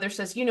Nicole's mother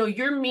says,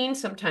 "You're mean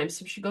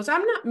sometimes." She goes,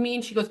 "I'm not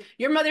mean." She goes,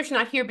 "Your mother's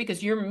not here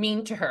because you're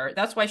mean to her."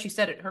 That's why she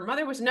said it. Her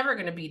mother was never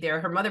going to be there.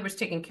 Her mother was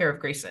taking care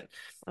of Grayson.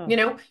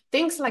 Oh.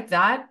 Things like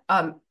that.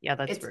 Yeah,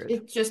 that's rude.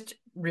 It's just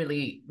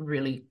really,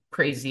 really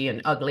crazy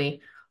and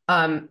ugly.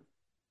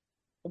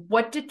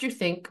 What did you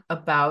think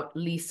about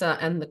Lisa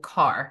and the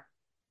car?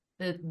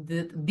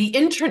 The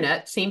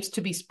internet seems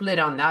to be split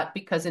on that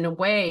because in a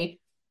way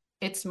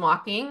it's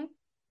mocking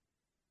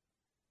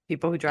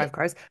people who drive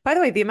cars. By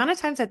the way, the amount of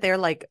times that they're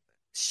like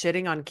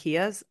shitting on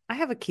Kias, I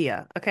have a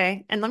Kia,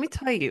 okay? And let me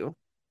tell you,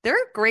 they're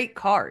great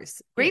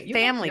cars, great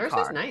family car.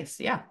 Yours is nice,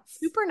 yeah.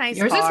 Super nice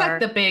yours car. Yours is like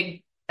the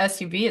big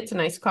SUV. It's a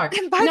nice car.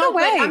 And by the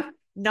way,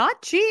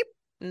 not cheap,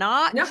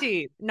 not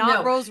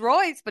Rolls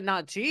Royce, but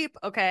not cheap,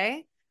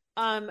 okay?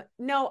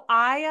 No,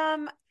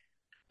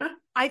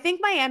 I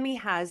think Miami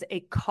has a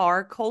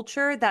car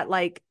culture that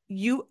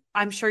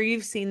I'm sure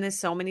you've seen this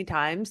so many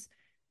times.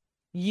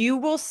 You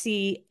will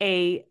see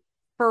a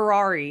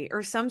Ferrari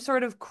or some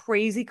sort of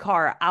crazy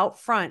car out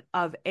front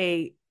of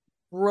a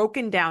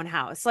broken down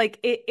house. Like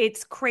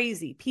it's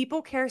crazy.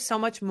 People care so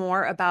much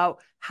more about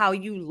how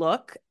you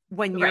look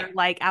when you're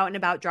like out and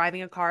about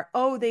driving a car.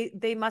 Oh,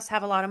 they must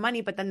have a lot of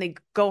money, but then they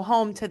go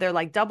home to their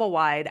like double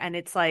wide and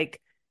it's like,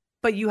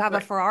 but you have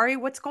a Ferrari.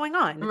 What's going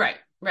on? Right.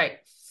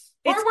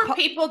 Or where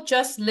people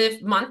just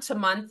live month to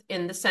month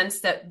in the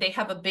sense that they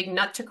have a big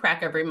nut to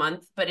crack every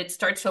month, but it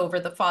starts over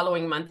the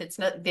following month. It's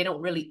not, they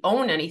don't really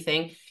own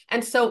anything.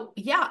 And so,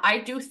 yeah, I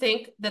do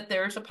think that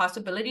there's a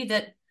possibility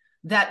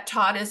that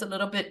Todd is a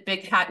little bit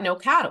big hat, no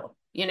cattle,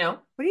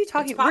 What are you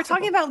talking about? We're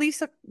talking about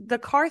Lisa, the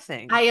car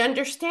thing. I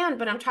understand,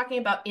 but I'm talking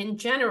about in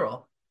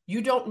general.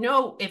 You don't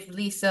know if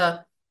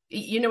Lisa,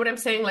 you know what I'm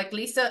saying? Like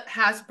Lisa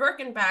has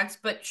Birkin bags,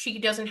 but she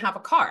doesn't have a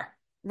car.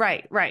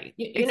 Right.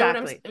 You know what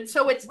I'm saying?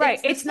 So it's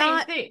it's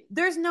not thing.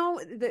 There's no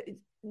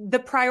the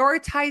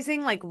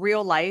prioritizing like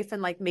real life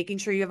and like making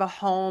sure you have a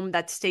home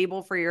that's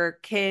stable for your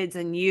kids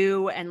and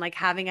you and like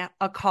having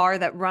a car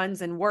that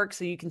runs and works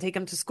so you can take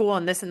them to school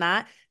and this and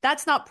that.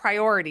 That's not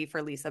priority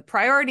for Lisa.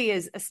 Priority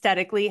is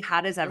aesthetically,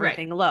 how does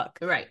everything look?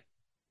 Right.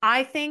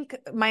 I think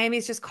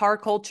Miami's just car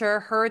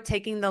culture, her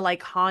taking the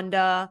like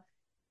Honda.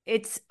 I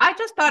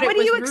just thought what it was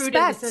do you rude.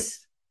 expect?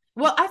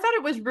 Well, I thought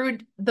it was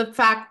rude the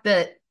fact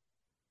that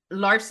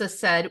Larsa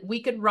said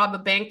we could rob a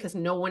bank because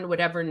no one would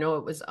ever know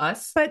it was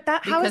us. But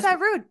how is that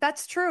rude?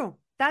 That's true.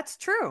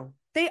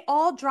 They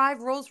all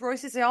drive Rolls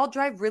Royces. They all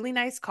drive really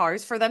nice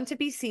cars. For them to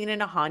be seen in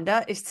a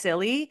Honda is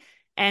silly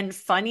and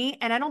funny.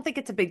 And I don't think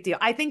it's a big deal.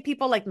 I think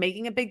people like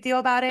making a big deal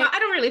about it. No, I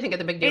don't really think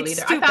it's a big deal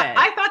either. Stupid.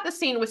 I thought the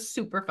scene was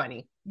super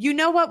funny. You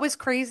know what was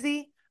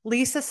crazy?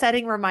 Lisa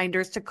setting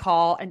reminders to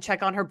call and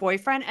check on her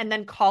boyfriend and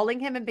then calling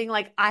him and being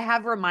like, I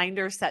have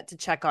reminders set to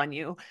check on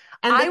you.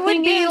 And I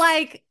would be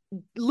like,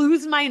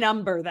 lose my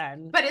number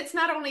then. But it's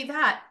not only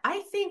that.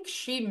 I think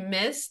she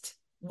missed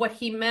what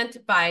he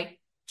meant by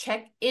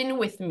check in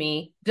with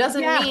me. Doesn't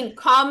mean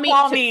call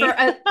me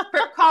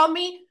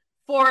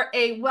for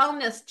a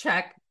wellness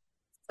check.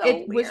 So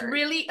it was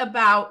really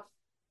about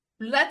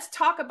let's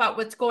talk about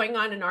what's going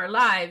on in our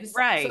lives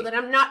Right. so that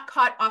I'm not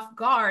caught off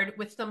guard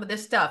with some of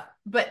this stuff.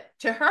 But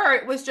to her,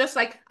 it was just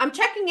like, I'm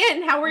checking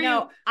in. How are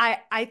you?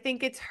 I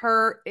think it's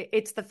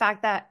the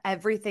fact that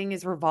everything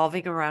is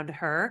revolving around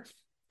her,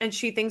 and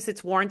she thinks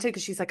it's warranted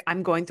because she's like,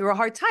 I'm going through a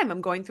hard time.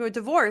 I'm going through a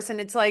divorce. And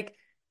it's like,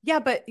 yeah,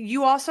 but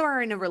you also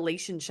are in a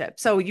relationship.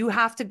 So you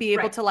have to be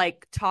able to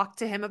like talk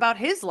to him about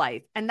his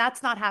life. And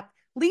that's not happening.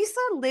 Lisa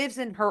lives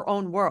in her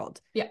own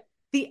world. Yeah.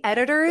 The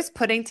editors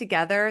putting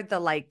together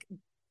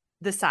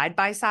the side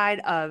by side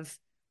of,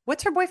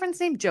 what's her boyfriend's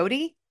name?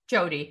 Jody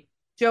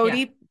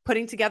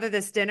putting together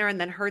this dinner, and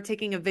then her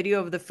taking a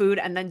video of the food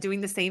and then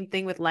doing the same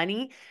thing with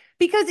Lenny.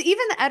 Because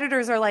even the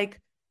editors are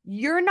like,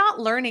 you're not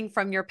learning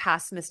from your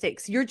past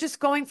mistakes. You're just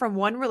going from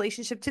one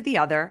relationship to the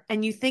other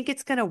and you think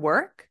it's going to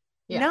work.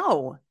 Yeah.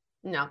 No,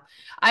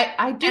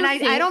 I do. And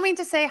I don't mean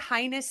to say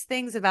heinous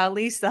things about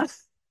Lisa.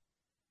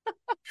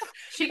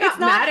 She got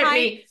mad at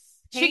me.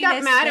 She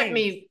got mad at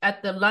me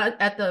at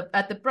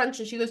the brunch,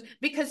 and she goes,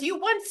 because you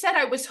once said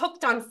I was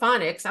hooked on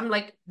phonics. I'm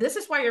like, this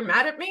is why you're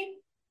mad at me?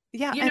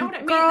 Yeah. You know what I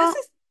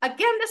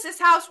mean? This is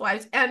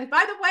Housewives. And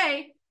by the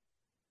way,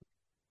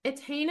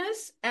 it's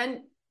heinous,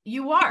 and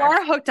you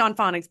are hooked on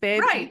phonics,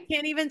 babe. Right. You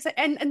can't even say,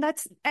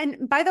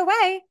 and by the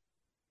way,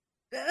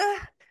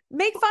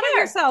 make fun of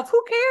yourself.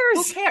 Who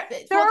cares? Who cares? This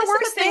is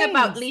the thing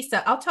about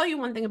Lisa. I'll tell you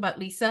one thing about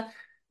Lisa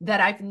that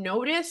I've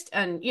noticed,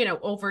 and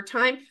over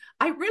time,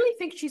 I really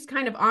think she's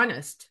kind of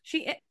honest.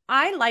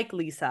 I like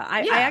Lisa.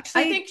 I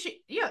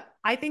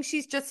think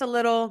she's just a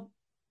little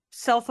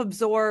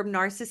self-absorbed,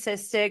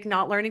 narcissistic,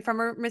 not learning from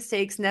her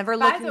mistakes, never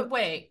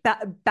looking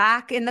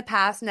back in the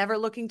past, never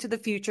looking to the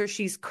future.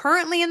 She's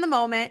currently in the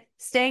moment,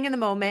 staying in the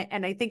moment,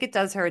 and I think it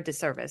does her a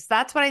disservice.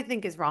 That's what I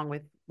think is wrong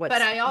with what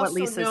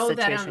Lisa's know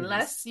that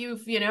unless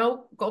you've,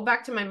 go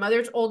back to my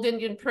mother's old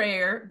Indian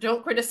prayer,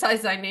 don't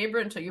criticize thy neighbor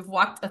until you've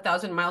walked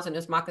 1,000 miles in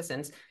his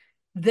moccasins.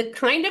 The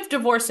kind of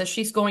divorces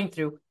she's going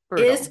through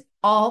is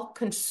all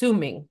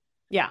consuming.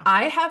 Yeah.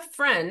 I have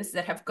friends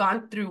that have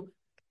gone through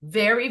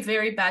very,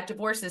 very bad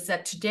divorces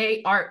that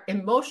today are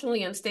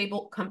emotionally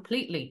unstable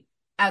completely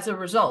as a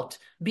result,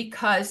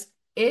 because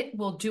it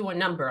will do a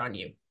number on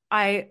you.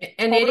 I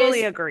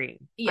totally agree.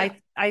 Yeah.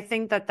 I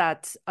think that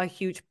that's a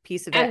huge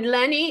piece of it. And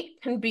Lenny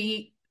can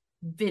be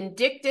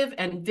vindictive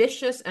and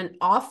vicious and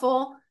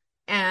awful.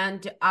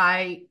 And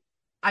I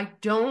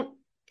don't,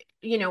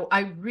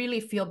 I really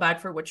feel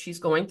bad for what she's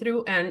going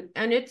through. And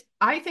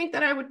I think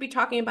that I would be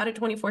talking about it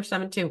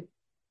 24/7 too,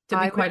 to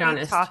be quite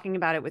honest. Talking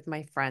about it with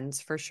my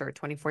friends for sure,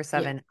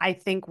 24/7. Yeah. I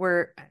think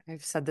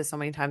I've said this so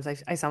many times,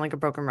 I sound like a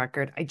broken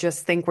record. I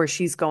just think where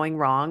she's going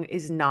wrong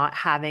is not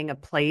having a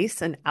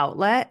place, an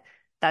outlet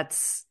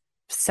that's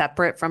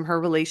separate from her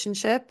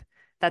relationship,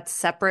 that's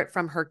separate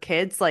from her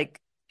kids.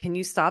 Like, can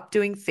you stop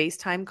doing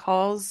FaceTime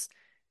calls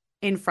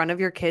in front of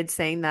your kids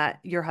saying that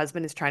your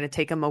husband is trying to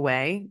take them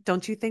away?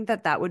 Don't you think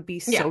that would be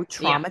so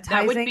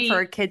traumatizing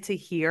for a kid to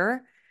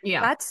hear?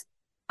 Yeah.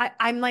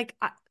 I'm like,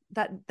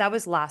 that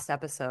was last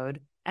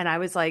episode. And I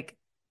was like,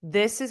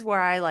 this is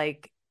where I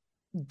like,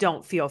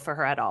 don't feel for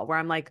her at all. Where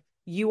I'm like,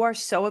 you are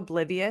so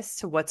oblivious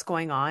to what's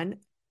going on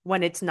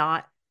when it's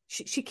not,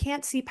 she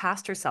can't see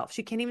past herself.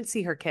 She can't even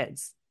see her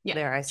kids. Yeah.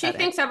 There, I said she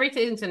thinks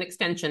everything's an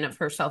extension of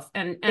herself.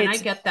 And I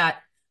get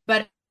that,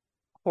 but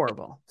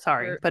horrible.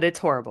 Sorry, but it's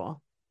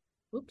horrible.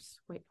 Oops,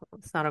 wait,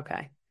 it's not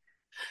okay.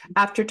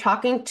 After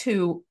talking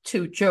to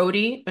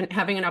Jody and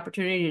having an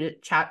opportunity to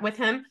chat with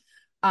him,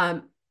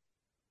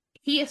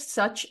 he is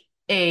such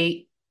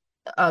a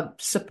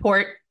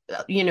support,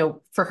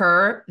 for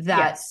her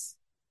that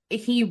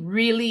he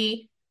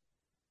really,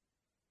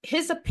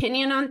 his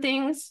opinion on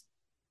things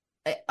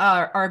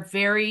are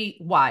very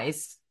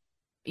wise,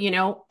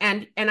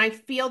 and I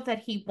feel that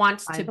he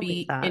wants to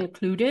be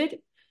included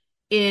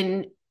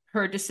in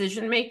her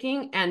decision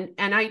making, and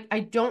I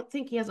don't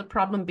think he has a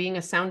problem being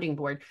a sounding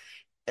board.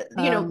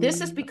 This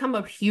has become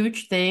a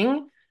huge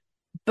thing,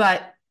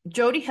 but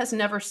Jody has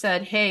never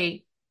said,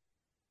 hey,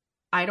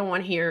 I don't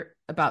want to hear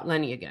about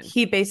Lenny again.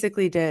 He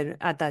basically did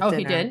at that dinner.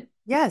 He did?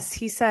 Yes,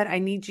 he said, I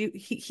need you.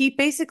 He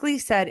basically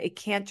said, it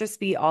can't just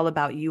be all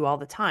about you all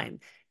the time.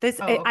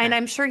 And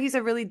I'm sure he's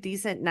a really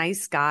decent,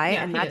 nice guy,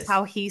 and that's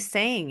how he's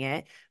saying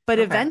it. But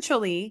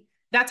eventually,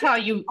 that's how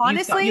you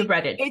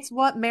read it. It's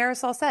what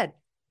Marisol said.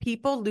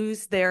 People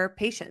lose their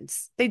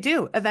patience. They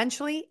do.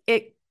 Eventually,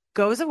 it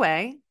goes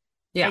away.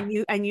 Yeah.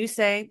 And you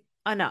say,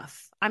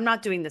 enough. I'm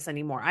not doing this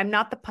anymore. I'm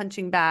not the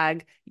punching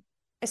bag,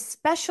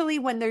 especially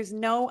when there's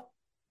no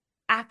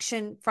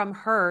action from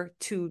her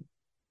to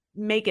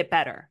make it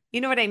better.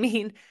 You know what I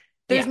mean?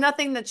 There's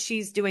nothing that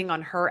she's doing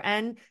on her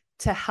end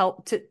to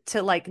help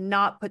to like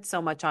not put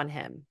so much on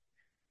him.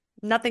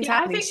 Nothing's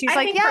happening. She's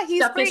like,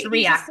 he's stuff is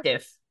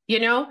reactive.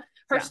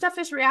 Her stuff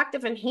is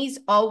reactive, and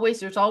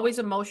there's always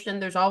emotion.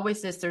 There's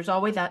always this, there's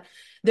always that.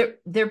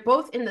 They're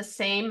both in the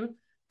same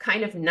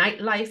kind of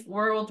nightlife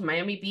world,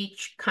 Miami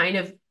Beach kind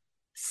of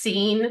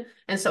scene.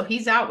 And so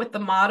he's out with the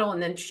model,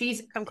 and then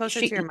come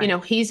closer to your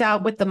mic. He's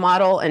out with the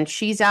model and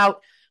she's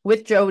out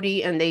with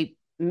Jody, and they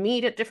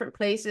meet at different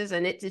places.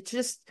 And it's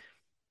just,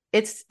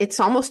 it's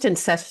almost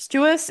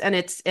incestuous, and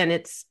it's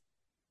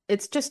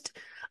just,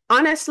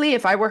 honestly,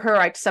 if I were her,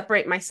 I'd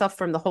separate myself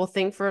from the whole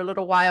thing for a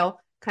little while,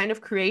 kind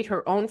of create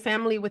her own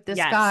family with this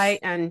guy,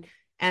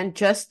 and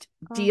just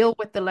deal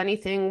with the Lenny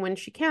thing when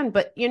she can.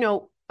 But,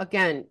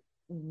 again,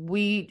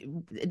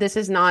 this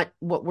is not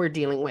what we're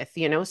dealing with,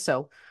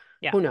 so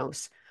who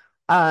knows?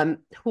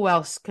 Who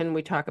else can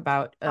we talk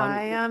about?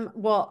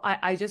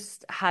 I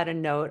just had a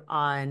note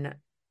on,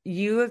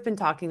 you have been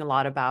talking a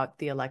lot about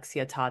the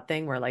Alexia Todd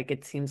thing, where like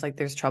it seems like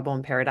there's trouble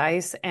in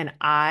paradise. And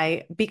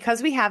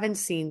because we haven't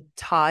seen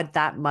Todd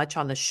that much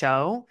on the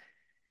show,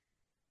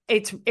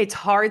 it's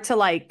hard to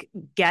like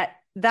get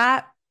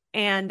that.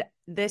 And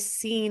this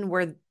scene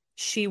where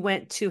she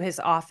went to his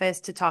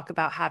office to talk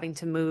about having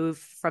to move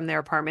from their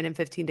apartment in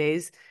 15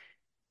 days,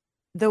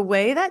 the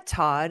way that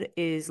Todd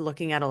is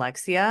looking at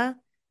Alexia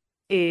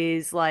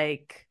is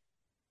like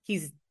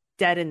he's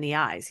dead in the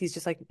eyes. He's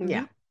just like,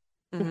 yeah.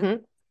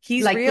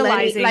 He's like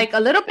realizing, Lenny, like a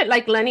little bit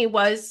like Lenny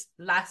was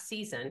last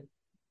season,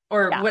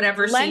 or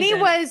whatever. Lenny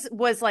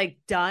was like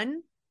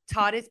done.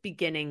 Todd is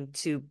beginning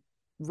to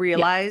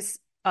realize,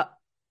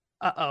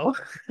 uh-oh.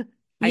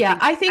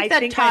 I think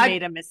Todd I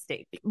made a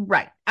mistake.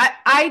 Right.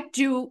 I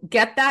do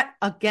get that.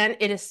 Again,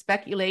 it is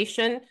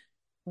speculation.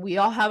 We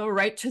all have a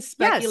right to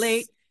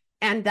speculate. Yes.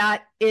 And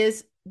that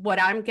is what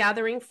I'm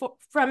gathering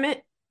from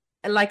it.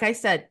 Like I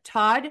said,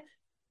 Todd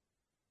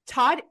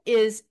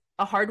is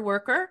a hard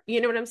worker. You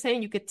know what I'm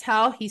saying? You could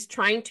tell he's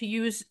trying to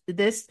use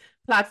this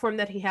platform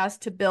that he has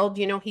to build.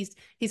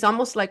 He's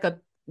almost like a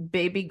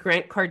baby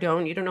Grant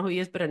Cardone. You don't know who he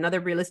is, but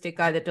another real estate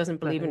guy that doesn't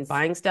believe in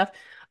buying stuff.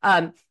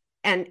 And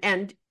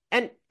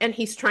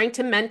he's trying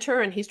to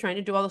mentor, and he's trying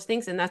to do all those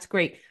things, and that's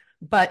great.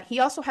 But he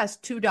also has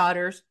 2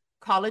 daughters,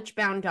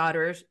 college-bound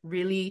daughters,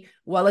 really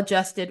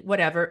well-adjusted,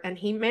 whatever. And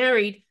he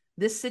married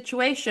this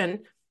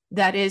situation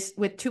that is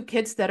with 2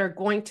 kids that are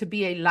going to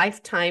be a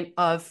lifetime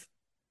of,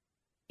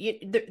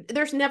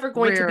 there's never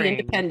going to be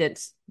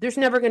independence. There's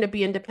never going to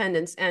be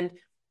independence. And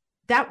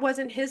that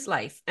wasn't his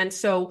life. And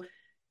so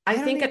I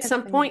think at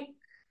some point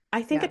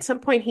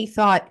he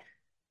thought,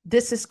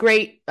 this is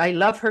great. I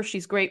love her.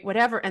 She's great,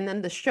 whatever. And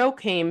then the show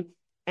came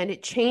and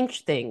it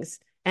changed things.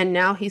 And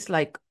now he's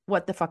like,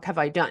 what the fuck have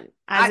I done?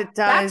 It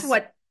does. That's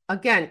what,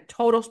 again,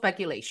 total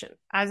speculation.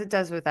 As it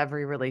does with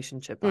every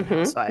relationship on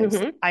Housewives.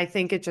 I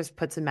think it just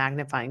puts a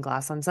magnifying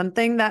glass on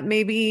something that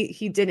maybe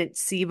he didn't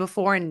see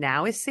before and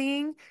now is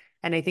seeing.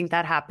 And I think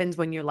that happens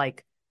when you're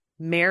like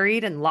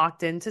married and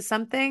locked into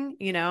something,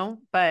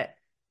 but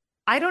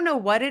I don't know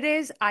what it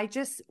is.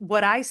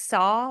 What I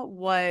saw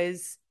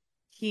was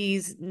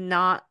he's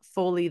not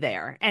fully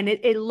there. And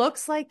it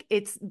looks like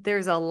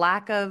there's a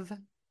lack of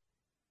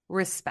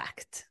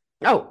respect.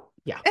 Oh,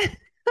 yeah.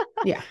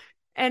 Yeah.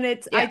 And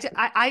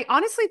I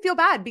honestly feel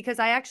bad, because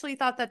I actually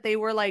thought that they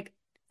were like,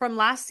 from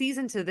last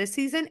season to this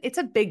season, it's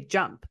a big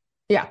jump.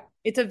 Yeah.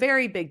 It's a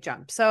very big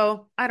jump.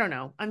 So I don't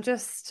know.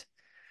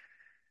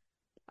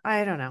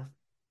 I don't know.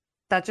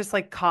 That just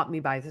like caught me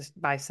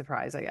by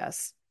surprise, I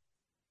guess.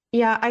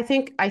 Yeah, I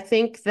think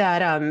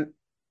that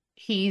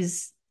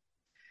he's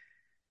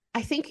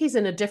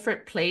in a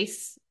different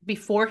place.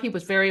 Before, he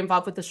was very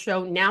involved with the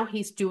show. Now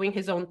he's doing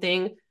his own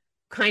thing,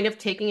 kind of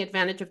taking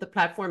advantage of the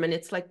platform. And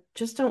it's like,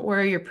 just don't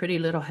worry your pretty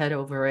little head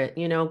over it.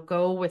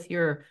 Go with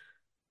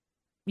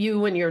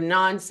you and your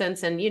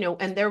nonsense. And,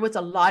 and there was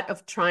a lot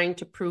of trying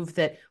to prove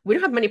that we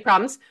don't have many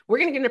problems. We're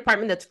going to get an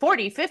apartment that's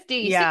 $40,000,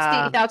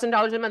 $50,000,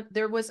 $60,000 a month.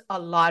 There was a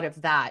lot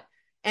of that.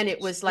 And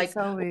it was like,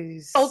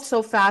 sold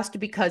so fast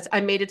because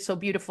I made it so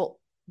beautiful.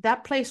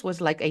 That place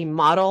was like a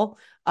model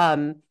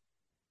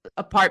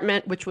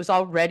apartment, which was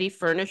already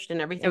furnished and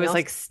everything. It was else.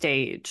 Like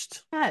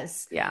staged.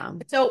 Yes. Yeah.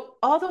 So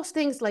all those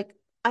things, like,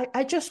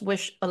 I just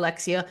wish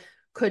Alexia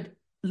could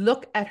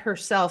look at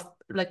herself,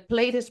 like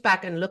play this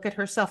back and look at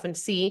herself and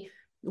see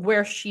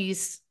where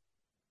she's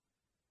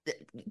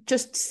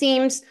just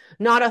seems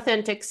not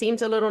authentic,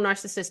 seems a little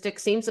narcissistic,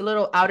 seems a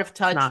little out of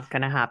touch. Not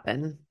going to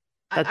happen.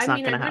 That's not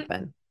going to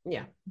happen.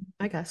 Yeah,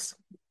 I guess.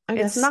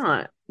 It's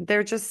not.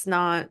 They're just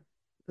not.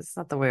 It's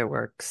not the way it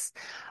works.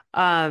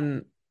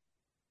 The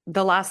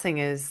last thing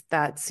is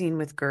that scene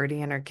with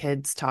Gertie and her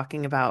kids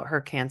talking about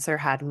her cancer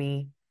had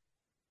me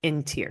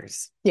in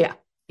tears. Yeah.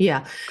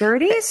 Yeah.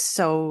 Gertie is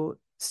so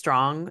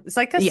strong. It's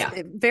like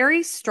a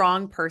very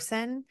strong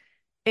person.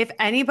 If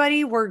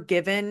anybody were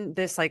given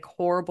this like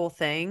horrible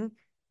thing,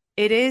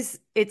 it's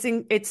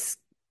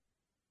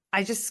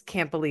I just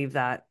can't believe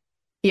that.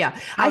 Yeah.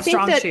 I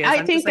think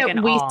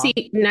that we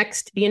see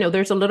next,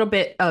 there's a little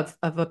bit of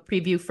a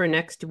preview for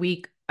next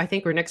week, I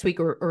think, or next week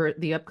or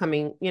the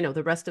upcoming,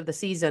 the rest of the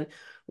season,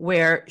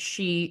 where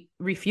she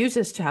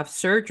refuses to have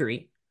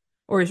surgery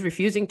or is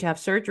refusing to have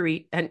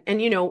surgery. And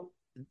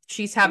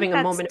she's having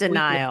a moment of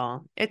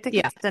denial. I think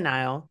it's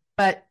denial.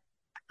 But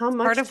how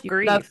much part of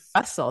grief. Love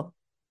Russell?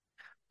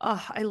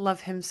 Oh, I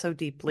love him so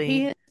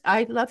deeply.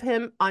 I love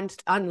him on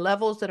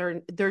levels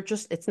that they're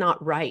just, it's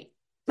not right.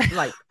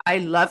 Like, I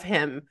love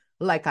him.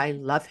 Like, I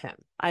love him.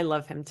 I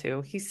love him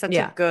too. He's such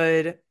a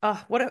good,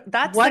 what a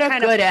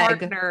good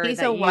egg.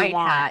 He's a white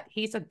hat.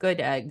 He's a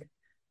good egg.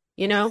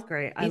 You know, He's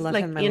great. I he's love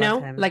like, him. I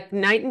love him. like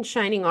knight in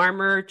shining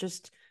armor.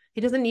 Just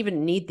he doesn't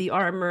even need the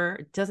armor.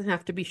 It doesn't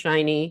have to be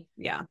shiny.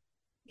 Yeah.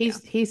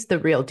 He's the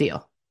real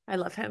deal. I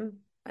love him.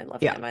 I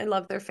love Yeah. him. I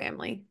love their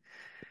family.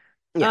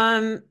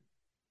 Yeah.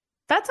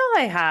 That's all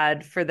I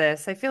had for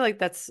this. I feel like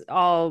that's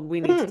all we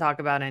need to talk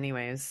about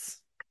anyways.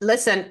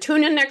 Listen,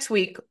 tune in next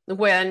week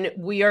when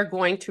we are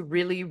going to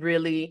really,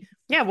 really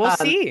we'll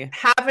see.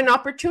 Have an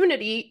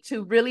opportunity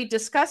to really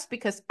discuss,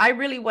 because I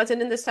really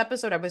wasn't in this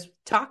episode. I was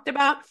talked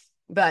about,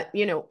 but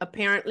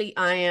apparently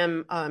I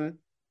am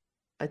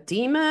a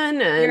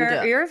demon,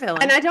 and you're a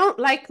villain. And I don't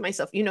like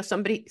myself.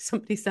 Somebody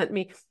sent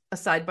me a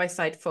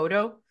side-by-side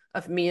photo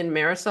of me and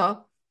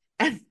Marisol,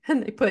 and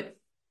they put,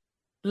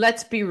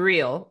 let's be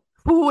real,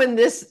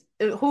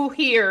 who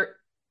here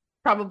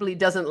probably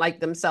doesn't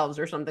like themselves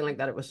or something like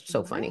that. It was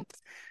so funny.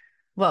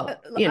 Well,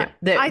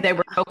 they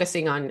were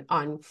focusing on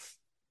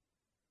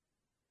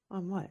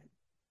what?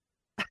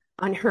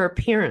 On her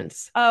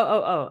appearance.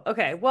 Oh,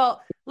 okay.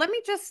 Well, I'm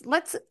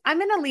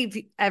going to leave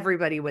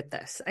everybody with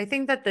this. I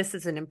think that this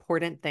is an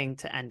important thing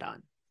to end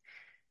on.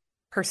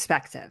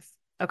 Perspective.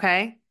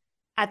 Okay.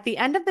 At the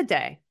end of the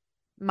day,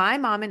 my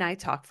mom and I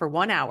talk for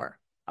 1 hour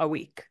a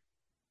week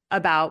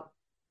about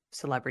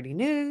celebrity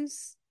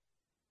news,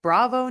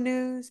 Bravo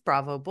news,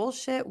 Bravo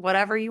bullshit,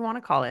 whatever you want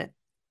to call it.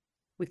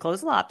 We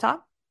close the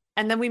laptop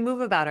and then we move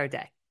about our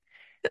day.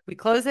 We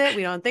close it.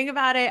 We don't think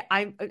about it.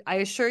 I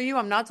assure you,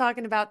 I'm not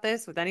talking about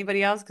this with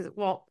anybody else because,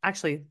 well,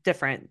 actually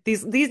different.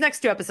 These next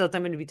 2 episodes,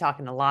 I'm going to be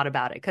talking a lot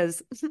about it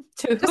because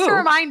just a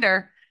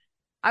reminder,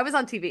 I was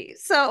on TV.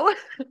 So,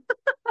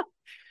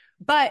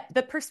 but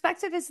the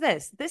perspective is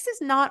this. This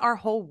is not our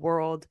whole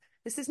world.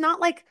 This is not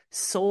like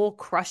soul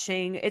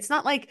crushing. It's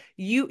not like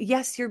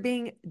you're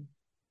being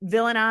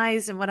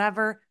villainized and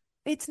whatever.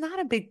 It's not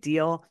a big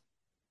deal.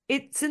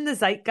 It's in the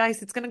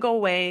zeitgeist. It's going to go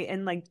away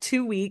in like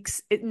 2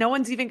 weeks. No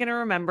one's even going to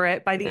remember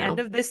it by the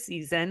end of this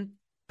season.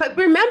 But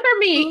remember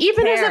me,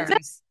 even as a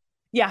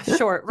yeah,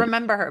 sure.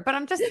 Remember her. But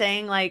I'm just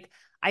saying, like,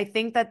 I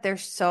think that they're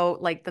so,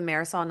 like, the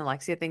Marisol and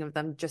Alexia thing of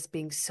them just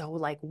being so,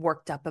 like,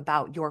 worked up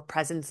about your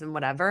presence and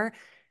whatever.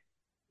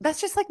 That's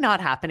just, like,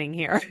 not happening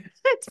here.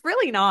 It's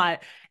really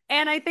not.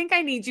 And I think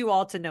I need you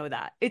all to know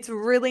that. It's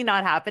really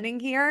not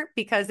happening here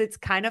because it's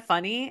kind of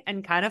funny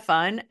and kind of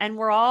fun. And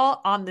we're all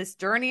on this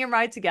journey and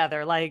ride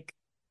together, like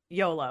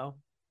YOLO.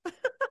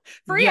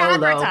 Free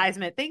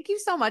advertisement. Thank you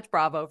so much,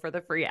 Bravo, for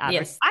the free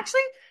advertisement. Yes.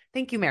 Actually,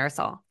 thank you,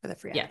 Marisol, for the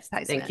free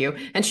advertisement. Thank you.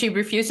 And she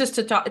refuses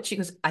to talk. She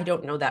goes, I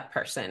don't know that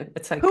person.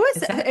 It's like, who is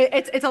that?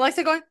 It's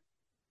Alexia going,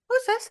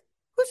 who's this?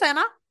 Who's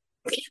Anna?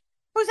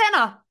 Who's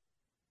Anna?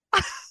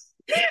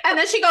 And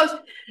then she goes,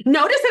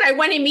 notice that I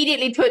went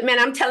immediately to it. Man,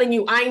 I'm telling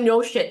you, I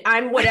know shit.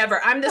 I'm whatever.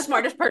 I'm the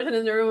smartest person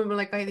in the room. I'm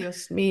like, ay,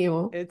 Dios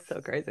mío. It's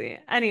so crazy.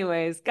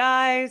 Anyways,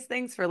 guys,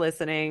 thanks for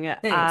listening.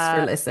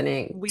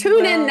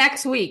 Tune in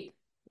next week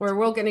where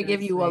we're going to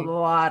give you a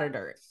lot of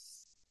dirt.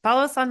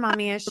 Follow us on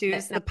Mommy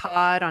Issues, the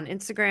pod on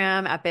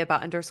Instagram at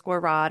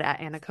 @babe_rod, at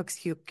Anna Cooks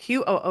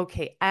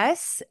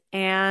QOOKS,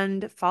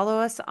 and follow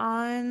us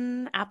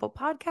on Apple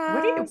Podcasts.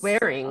 What are you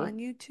wearing? On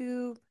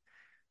YouTube.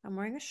 I'm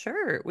wearing a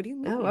shirt. What do you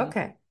mean? Oh,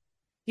 okay.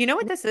 You know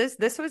what this is?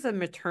 This was a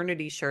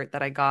maternity shirt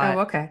that I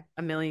got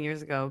a million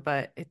years ago,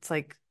 but it's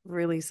like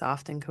really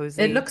soft and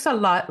cozy. It looks a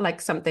lot like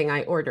something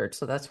I ordered,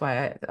 so that's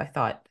why I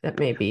thought that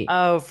maybe.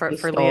 Oh, for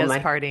Leah's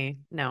party.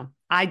 No,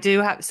 I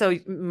do have. So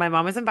my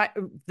mom was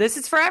invited. This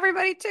is for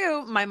everybody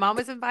too. My mom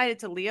was invited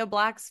to Leah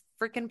Black's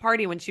freaking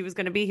party when she was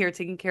going to be here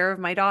taking care of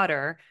my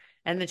daughter,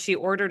 and then she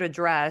ordered a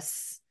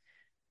dress,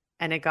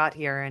 and it got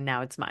here, and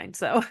now it's mine.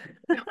 So.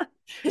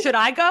 Should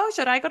I go?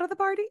 Should I go to the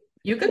party?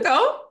 You could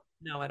go.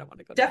 No, I don't want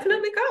to go.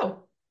 Definitely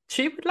go.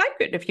 She would like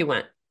it if you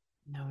went.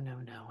 No,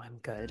 I'm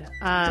good.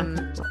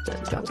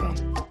 Okay.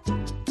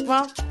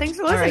 Well, thanks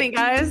for listening,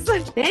 guys.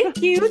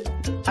 Thank you.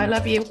 I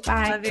love you.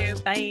 Bye. Love you.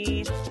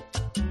 Bye.